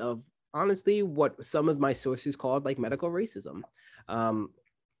instance of honestly what some of my sources called medical racism.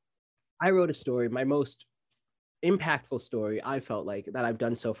 I wrote a story, my most impactful story I felt like that I've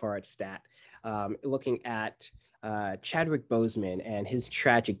done so far at STAT, looking at Chadwick Boseman and his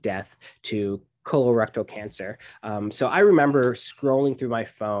tragic death to colorectal cancer. So I remember scrolling through my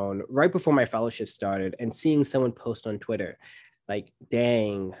phone right before my fellowship started and seeing someone post on Twitter,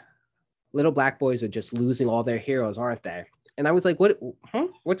 dang, little Black boys are just losing all their heroes, aren't they? And I was like,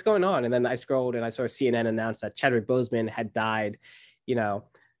 what's going on? And then I scrolled and I saw CNN announce that Chadwick Boseman had died,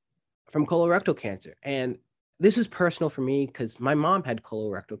 from colorectal cancer. And this was personal for me because my mom had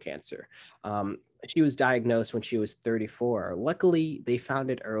colorectal cancer. She was diagnosed when she was 34. Luckily, they found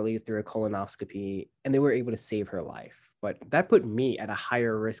it early through a colonoscopy and they were able to save her life. But that put me at a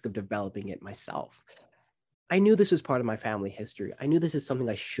higher risk of developing it myself. I knew this was part of my family history. I knew this is something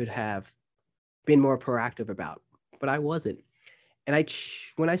I should have been more proactive about, but I wasn't. And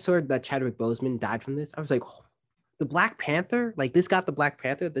when I saw that Chadwick Boseman died from this, I was like, oh, the Black Panther, this got the Black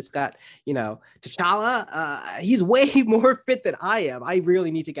Panther, this got, T'Challa, he's way more fit than I am. I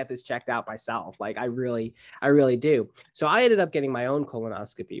really need to get this checked out myself. I really do. So I ended up getting my own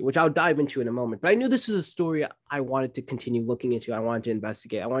colonoscopy, which I'll dive into in a moment. But I knew this was a story I wanted to continue looking into. I wanted to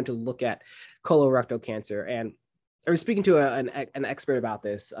investigate. I wanted to look at colorectal cancer. And I was speaking to an expert about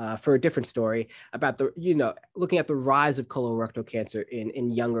this for a different story about looking at the rise of colorectal cancer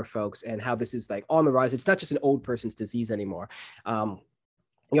in younger folks and how this is on the rise. It's not just an old person's disease anymore.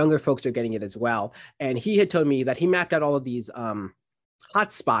 Younger folks are getting it as well. And he had told me that he mapped out all of these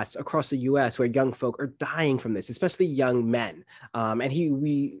hot spots across the US where young folk are dying from this, especially young men. And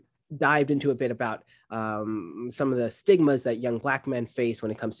we dived into a bit about some of the stigmas that young Black men face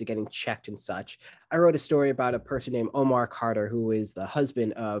when it comes to getting checked and such. I wrote a story about a person named Omar Carter, who is the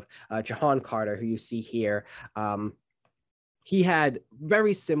husband of Jahan Carter, who you see here. He had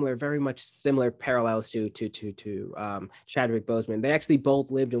very much similar parallels to Chadwick Boseman. They actually both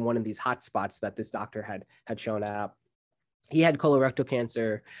lived in one of these hot spots that this doctor had shown up. He had colorectal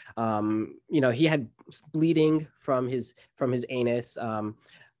cancer. He had bleeding from his anus,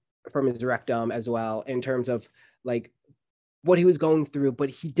 from his rectum as well, in terms of what he was going through, but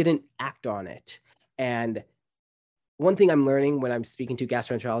he didn't act on it. And one thing I'm learning when I'm speaking to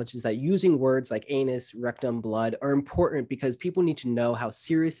gastroenterologists is that using words like anus, rectum, blood are important because people need to know how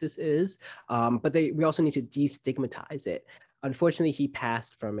serious this is, but we also need to destigmatize it. Unfortunately, he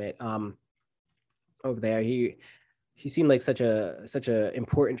passed from it. Over there, he seemed like such a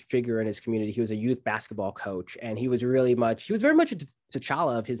important figure in his community. He was a youth basketball coach, and he was very much a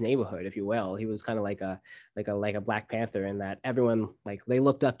T'Challa of his neighborhood, if you will. He was kind of like a Black Panther in that everyone they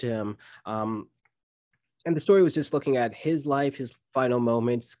looked up to him. And the story was just looking at his life, his final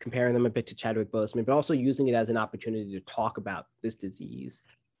moments, comparing them a bit to Chadwick Boseman, but also using it as an opportunity to talk about this disease.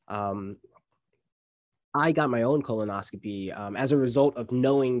 I got my own colonoscopy as a result of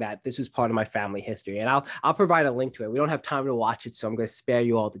knowing that this was part of my family history. And I'll provide a link to it. We don't have time to watch it, so I'm going to spare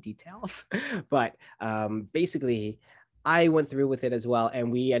you all the details. But basically, I went through with it as well.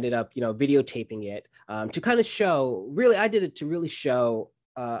 And we ended up, videotaping it to kind of show, really, I did it to really show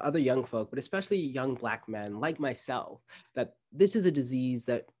other young folk, but especially young Black men like myself, that this is a disease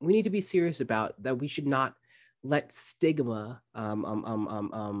that we need to be serious about, that we should not let stigma,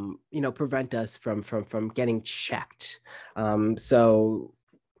 prevent us from getting checked. So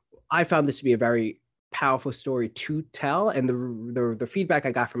I found this to be a very powerful story to tell, and the feedback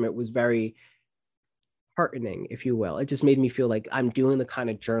I got from it was very heartening, if you will. It just made me feel like I'm doing the kind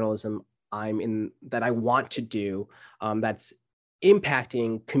of journalism that I want to do, that's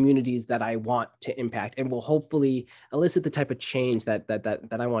impacting communities that I want to impact, and will hopefully elicit the type of change that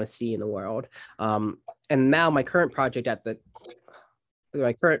I want to see in the world. And now my current project at the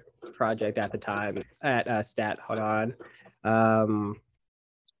time at Stat, hold on.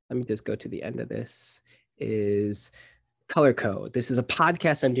 Let me just go to the end of this, is Color Code. This is a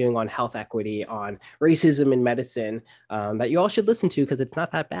podcast I'm doing on health equity, on racism in medicine, that you all should listen to because it's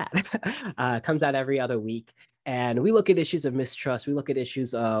not that bad. It comes out every other week. And we look at issues of mistrust. We look at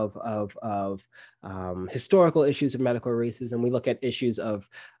issues of historical issues of medical racism. We look at issues of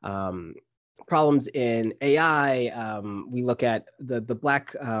problems in AI. We look at the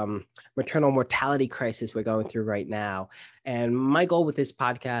Black maternal mortality crisis we're going through right now. And my goal with this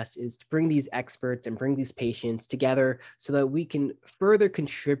podcast is to bring these experts and bring these patients together so that we can further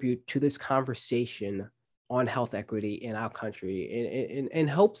contribute to this conversation on health equity in our country in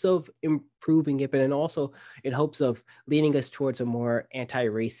hopes of improving it, but also in hopes of leading us towards a more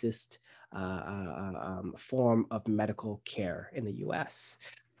anti-racist form of medical care in the US.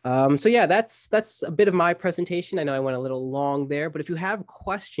 So yeah, that's a bit of my presentation. I know I went a little long there, but if you have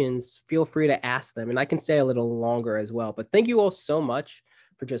questions, feel free to ask them, and I can stay a little longer as well. But thank you all so much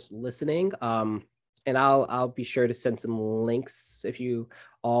for just listening. And I'll be sure to send some links if you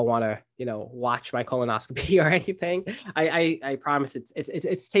all want to, watch my colonoscopy or anything. I promise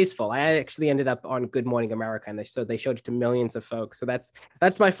it's tasteful. I actually ended up on Good Morning America, and they showed it to millions of folks. So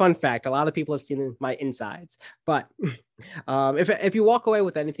that's my fun fact. A lot of people have seen my insides. But if you walk away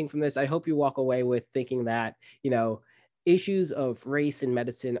with anything from this, I hope you walk away with thinking that issues of race in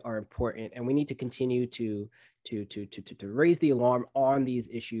medicine are important, and we need to continue to raise the alarm on these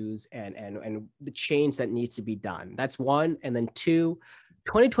issues and the change that needs to be done. That's one. And then two,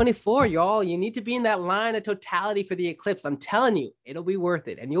 2024, y'all, you need to be in that line of totality for the eclipse. I'm telling you, it'll be worth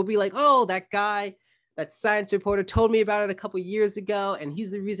it. And you'll be like, oh, that guy, that science reporter told me about it a couple years ago, and he's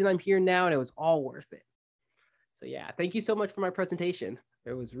the reason I'm here now, and it was all worth it. So yeah, thank you so much for my presentation.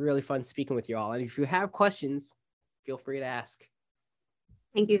 It was really fun speaking with you all. And if you have questions, feel free to ask.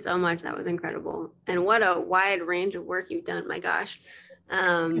 Thank you so much. That was incredible. And what a wide range of work you've done. My gosh.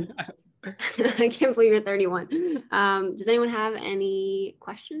 I can't believe you're 31. Does anyone have any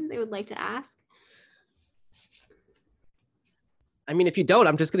questions they would like to ask? I mean, if you don't,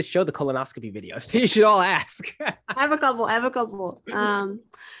 I'm just going to show the colonoscopy videos. So you should all ask. I have a couple.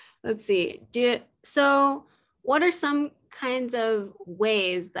 Let's see. So what are some kinds of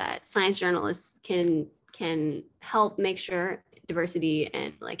ways that science journalists can help make sure diversity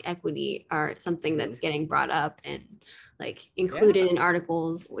and like equity are something that's getting brought up and like included in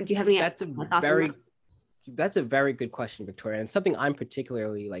articles? Do you have any thoughts on that? That's a very good question, Victoria, and something I'm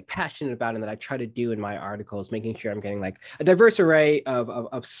particularly like passionate about, and that I try to do in my articles, making sure I'm getting like a diverse array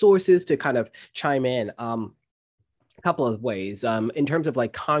of sources to kind of chime in. A couple of ways, in terms of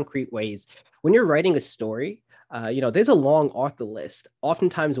like concrete ways, when you're writing a story, there's a long author list.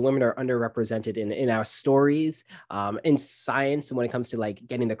 Oftentimes women are underrepresented in our stories, in science. And when it comes to like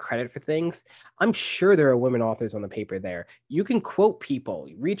getting the credit for things, I'm sure there are women authors on the paper there. You can quote people,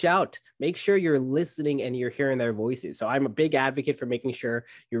 reach out, make sure you're listening and you're hearing their voices. So I'm a big advocate for making sure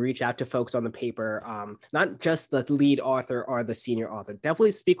you reach out to folks on the paper, not just the lead author or the senior author.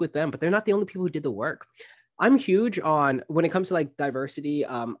 Definitely speak with them, but they're not the only people who did the work. I'm huge on when it comes to like diversity.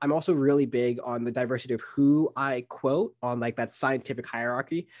 I'm also really big on the diversity of who I quote on like that scientific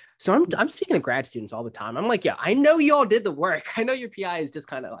hierarchy. So I'm speaking to grad students all the time. I'm like, yeah, I know you all did the work. I know your PI is just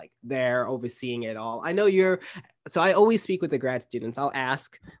kind of like there overseeing it all. I know so I always speak with the grad students. I'll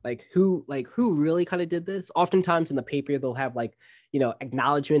ask who really kind of did this. Oftentimes in the paper, they'll have like,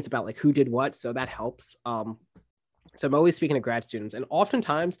 acknowledgements about like who did what. So that helps. So I'm always speaking to grad students, and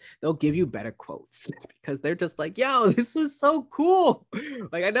oftentimes they'll give you better quotes because they're just like, yo, this was so cool.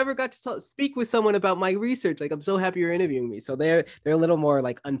 Like I never got to speak with someone about my research. Like I'm so happy you're interviewing me. So they're a little more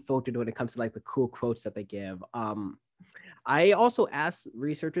like unfiltered when it comes to like the cool quotes that they give. I also ask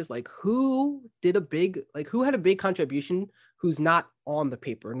researchers like who had a big contribution who's not on the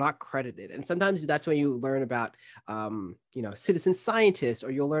paper, not credited. And sometimes that's when you learn about, citizen scientists,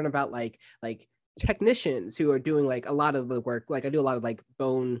 or you'll learn about like technicians who are doing like a lot of the work. Like I do a lot of like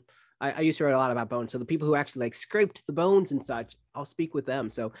bone I used to write a lot about bones. So the people who actually like scraped the bones and such, I'll speak with them.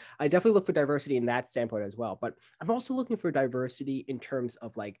 So I definitely look for diversity in that standpoint as well. But I'm also looking for diversity in terms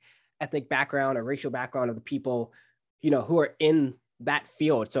of like ethnic background or racial background of the people, who are in that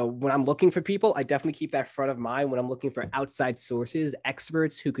field. So when I'm looking for people, I definitely keep that front of mind when I'm looking for outside sources,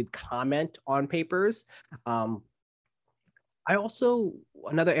 experts who could comment on papers. I also,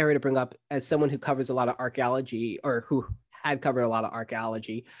 another area to bring up as someone who covers a lot of archaeology or who had covered a lot of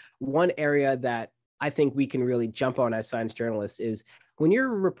archaeology, one area that I think we can really jump on as science journalists is when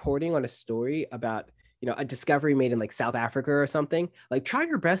you're reporting on a story about, a discovery made in like South Africa or something, like try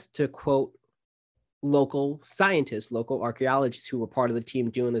your best to quote local scientists, local archaeologists who were part of the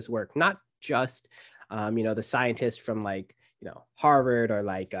team doing this work, not just, the scientists from like, Harvard or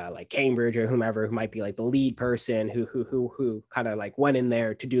like Cambridge or whomever who might be like the lead person who kind of like went in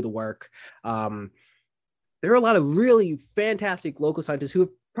there to do the work. There are a lot of really fantastic local scientists who have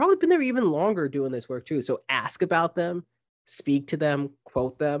probably been there even longer doing this work too. So ask about them, speak to them,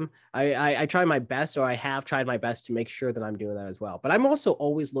 quote them. I try my best, or I have tried my best to make sure that I'm doing that as well. But I'm also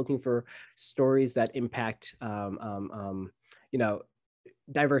always looking for stories that impact,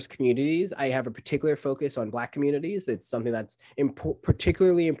 diverse communities. I have a particular focus on Black communities. It's something that's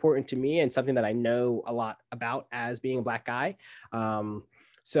particularly important to me and something that I know a lot about as being a Black guy.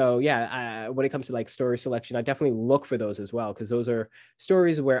 So yeah, when it comes to like story selection, I definitely look for those as well, because those are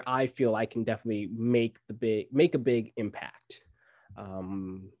stories where I feel I can definitely make a big impact.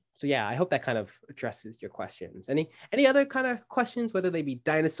 So yeah, I hope that kind of addresses your questions. Any other kind of questions, whether they be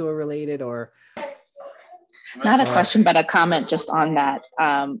dinosaur related or not a question, but a comment just on that.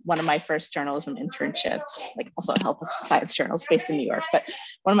 One of my first journalism internships, like also health science journals based in New York, but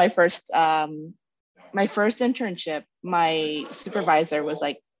one of my first internship, my supervisor was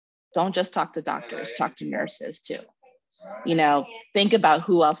like, don't just talk to doctors, talk to nurses too. Think about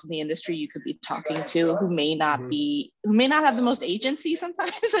who else in the industry you could be talking to who may not have the most agency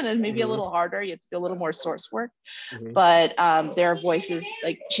sometimes, and it's maybe a little harder. You have to do a little more source work. But there are voices,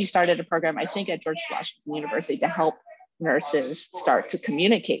 like she started a program, I think at George Washington University, to help nurses start to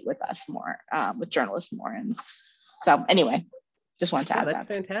communicate with us more, with journalists more. And so anyway, just wanted to add that.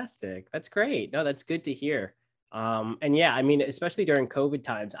 That's fantastic. That's great. No, that's good to hear. And yeah, I mean, especially during COVID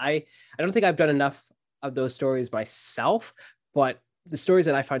times, I don't think I've done enough of those stories myself, but the stories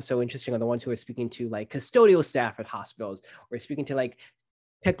that I find so interesting are the ones who are speaking to like custodial staff at hospitals, or speaking to like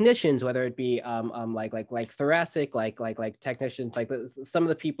technicians, whether it be like thoracic, like technicians, like some of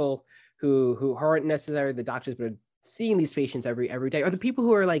the people who aren't necessarily the doctors, but are seeing these patients every day, or the people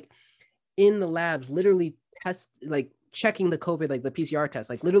who are like in the labs, literally checking the COVID, like the PCR test,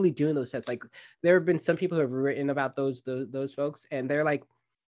 like literally doing those tests. Like there have been some people who have written about those folks, and they're like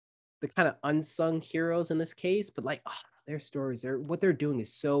the kind of unsung heroes in this case, but like their stories, what they're doing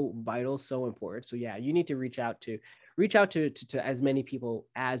is so vital, so important. So yeah, you need to reach out to as many people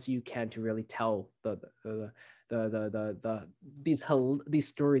as you can to really tell these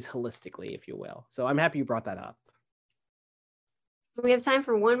stories holistically, if you will. So I'm happy you brought that up. We have time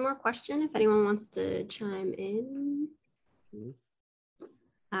for one more question if anyone wants to chime in.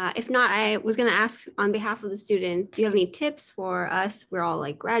 If not, I was going to ask on behalf of the students, do you have any tips for us? We're all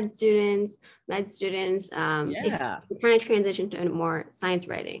like grad students, med students, if we're trying to transition to more science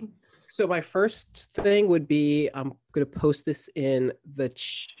writing. So my first thing would be, I'm going to post this in the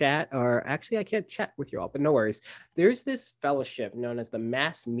chat, or actually I can't chat with you all, but no worries. There's this fellowship known as the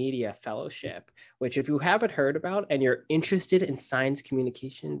Mass Media Fellowship, which if you haven't heard about and you're interested in science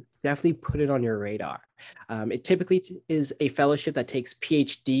communication, definitely put it on your radar. It typically is a fellowship that takes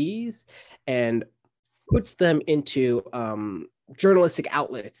PhDs and puts them into journalistic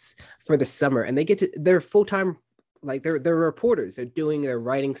outlets for the summer, and they're full-time, like they're reporters, they're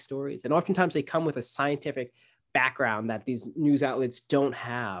writing stories, and oftentimes they come with a scientific background that these news outlets don't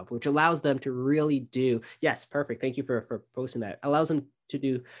have, which allows them to really do, yes, perfect, thank you for posting that, allows them to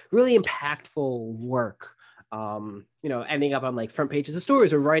do really impactful work, ending up on like front pages of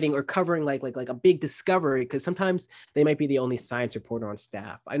stories, or writing or covering like a big discovery, because sometimes they might be the only science reporter on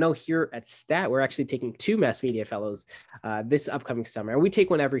staff. I know here at STAT, we're actually taking 2 mass media fellows this upcoming summer, and we take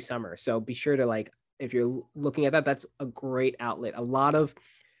one every summer, so be sure to if you're looking at that, that's a great outlet. A lot of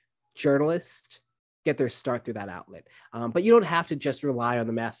journalists get their start through that outlet. But you don't have to just rely on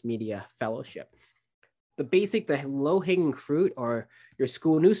the Mass Media Fellowship. The low-hanging fruit are your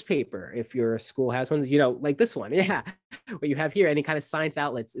school newspaper. If your school has one, like this one, yeah, what you have here, any kind of science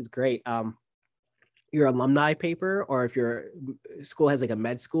outlets is great. your alumni paper, or if your school has like a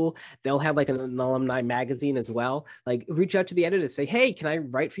med school, they'll have like an alumni magazine as well. Like reach out to the editor, say, hey, can I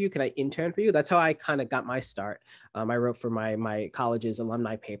write for you? Can I intern for you? That's how I kind of got my start. I wrote for my college's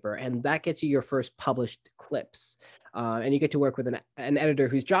alumni paper, and that gets you your first published clips. And you get to work with an editor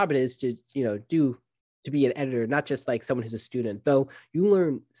whose job it is to, to be an editor, not just like someone who's a student, though you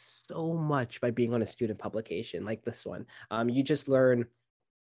learn so much by being on a student publication like this one. You just learn,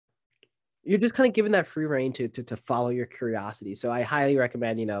 you're just kind of given that free reign to follow your curiosity. So I highly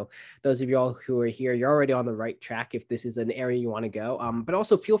recommend, those of you all who are here, you're already on the right track if this is an area you want to go. But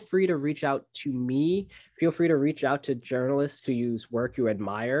also feel free to reach out to me. Feel free to reach out to journalists whose work you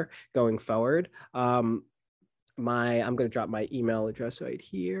admire going forward. I'm going to drop my email address right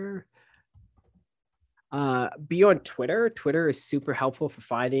here. Be on Twitter. Twitter is super helpful for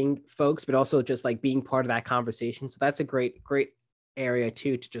finding folks, but also just like being part of that conversation. So that's a great area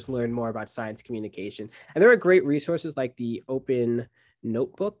too, to just learn more about science communication. And there are great resources like the Open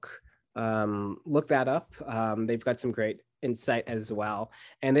Notebook. Look that up. They've got some great insight as well.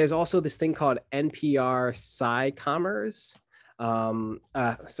 And there's also this thing called NPR SciCommers.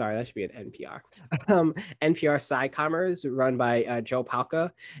 Sorry, that should be an NPR. NPR SciCommers, run by Joe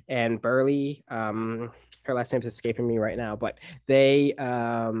Palca and Burley. Her last name's escaping me right now, but they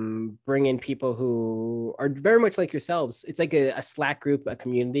bring in people who are very much like yourselves. It's like a Slack group, a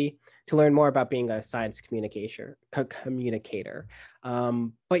community, to learn more about being a science communicator.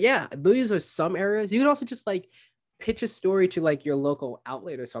 But yeah, these are some areas. You can also just like pitch a story to like your local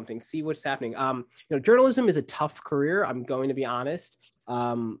outlet or something, see what's happening. Journalism is a tough career, I'm going to be honest.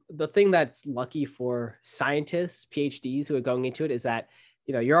 The thing that's lucky for scientists, PhDs who are going into it, is that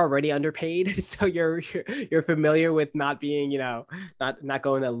you're already underpaid, so you're familiar with not being, not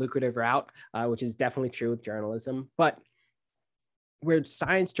going that lucrative route, which is definitely true with journalism. But where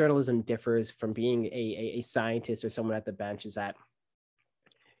science journalism differs from being a scientist or someone at the bench is that,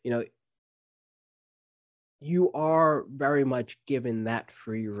 you are very much given that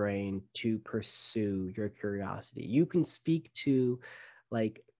free reign to pursue your curiosity. You can speak to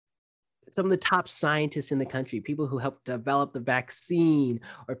like some of the top scientists in the country, people who helped develop the vaccine,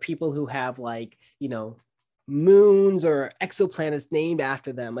 or people who have like, moons or exoplanets named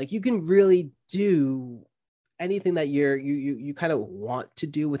after them. Like you can really do anything that you kind of want to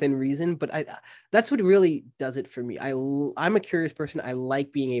do within reason. But that's what really does it for me. I'm a curious person. I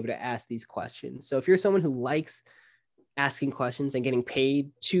like being able to ask these questions. So if you're someone who likes asking questions and getting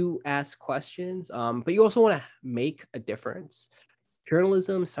paid to ask questions, but you also want to make a difference,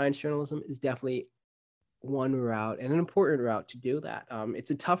 science journalism is definitely one route, and an important route to do that.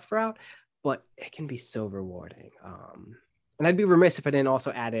 It's a tough route, but it can be so rewarding. And I'd be remiss if I didn't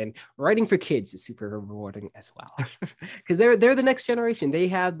also add in writing for kids is super rewarding as well, because they're the next generation. They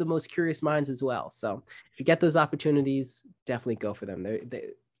have the most curious minds as well. So if you get those opportunities, definitely go for them.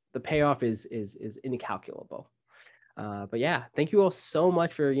 The payoff is incalculable. But yeah, thank you all so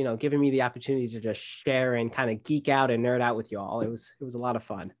much for giving me the opportunity to just share and kind of geek out and nerd out with you all. It was a lot of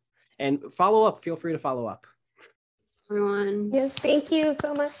fun. And follow up. Feel free to follow up. Everyone. Yes, thank you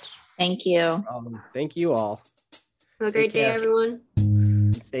so much. Thank you. Thank you all. Have a great day, everyone.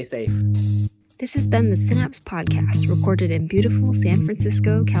 Stay safe. This has been the Synapse Podcast, recorded in beautiful San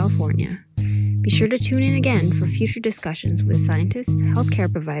Francisco, California. Be sure to tune in again for future discussions with scientists,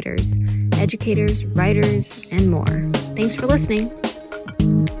 healthcare providers, educators, writers, and more. Thanks for listening.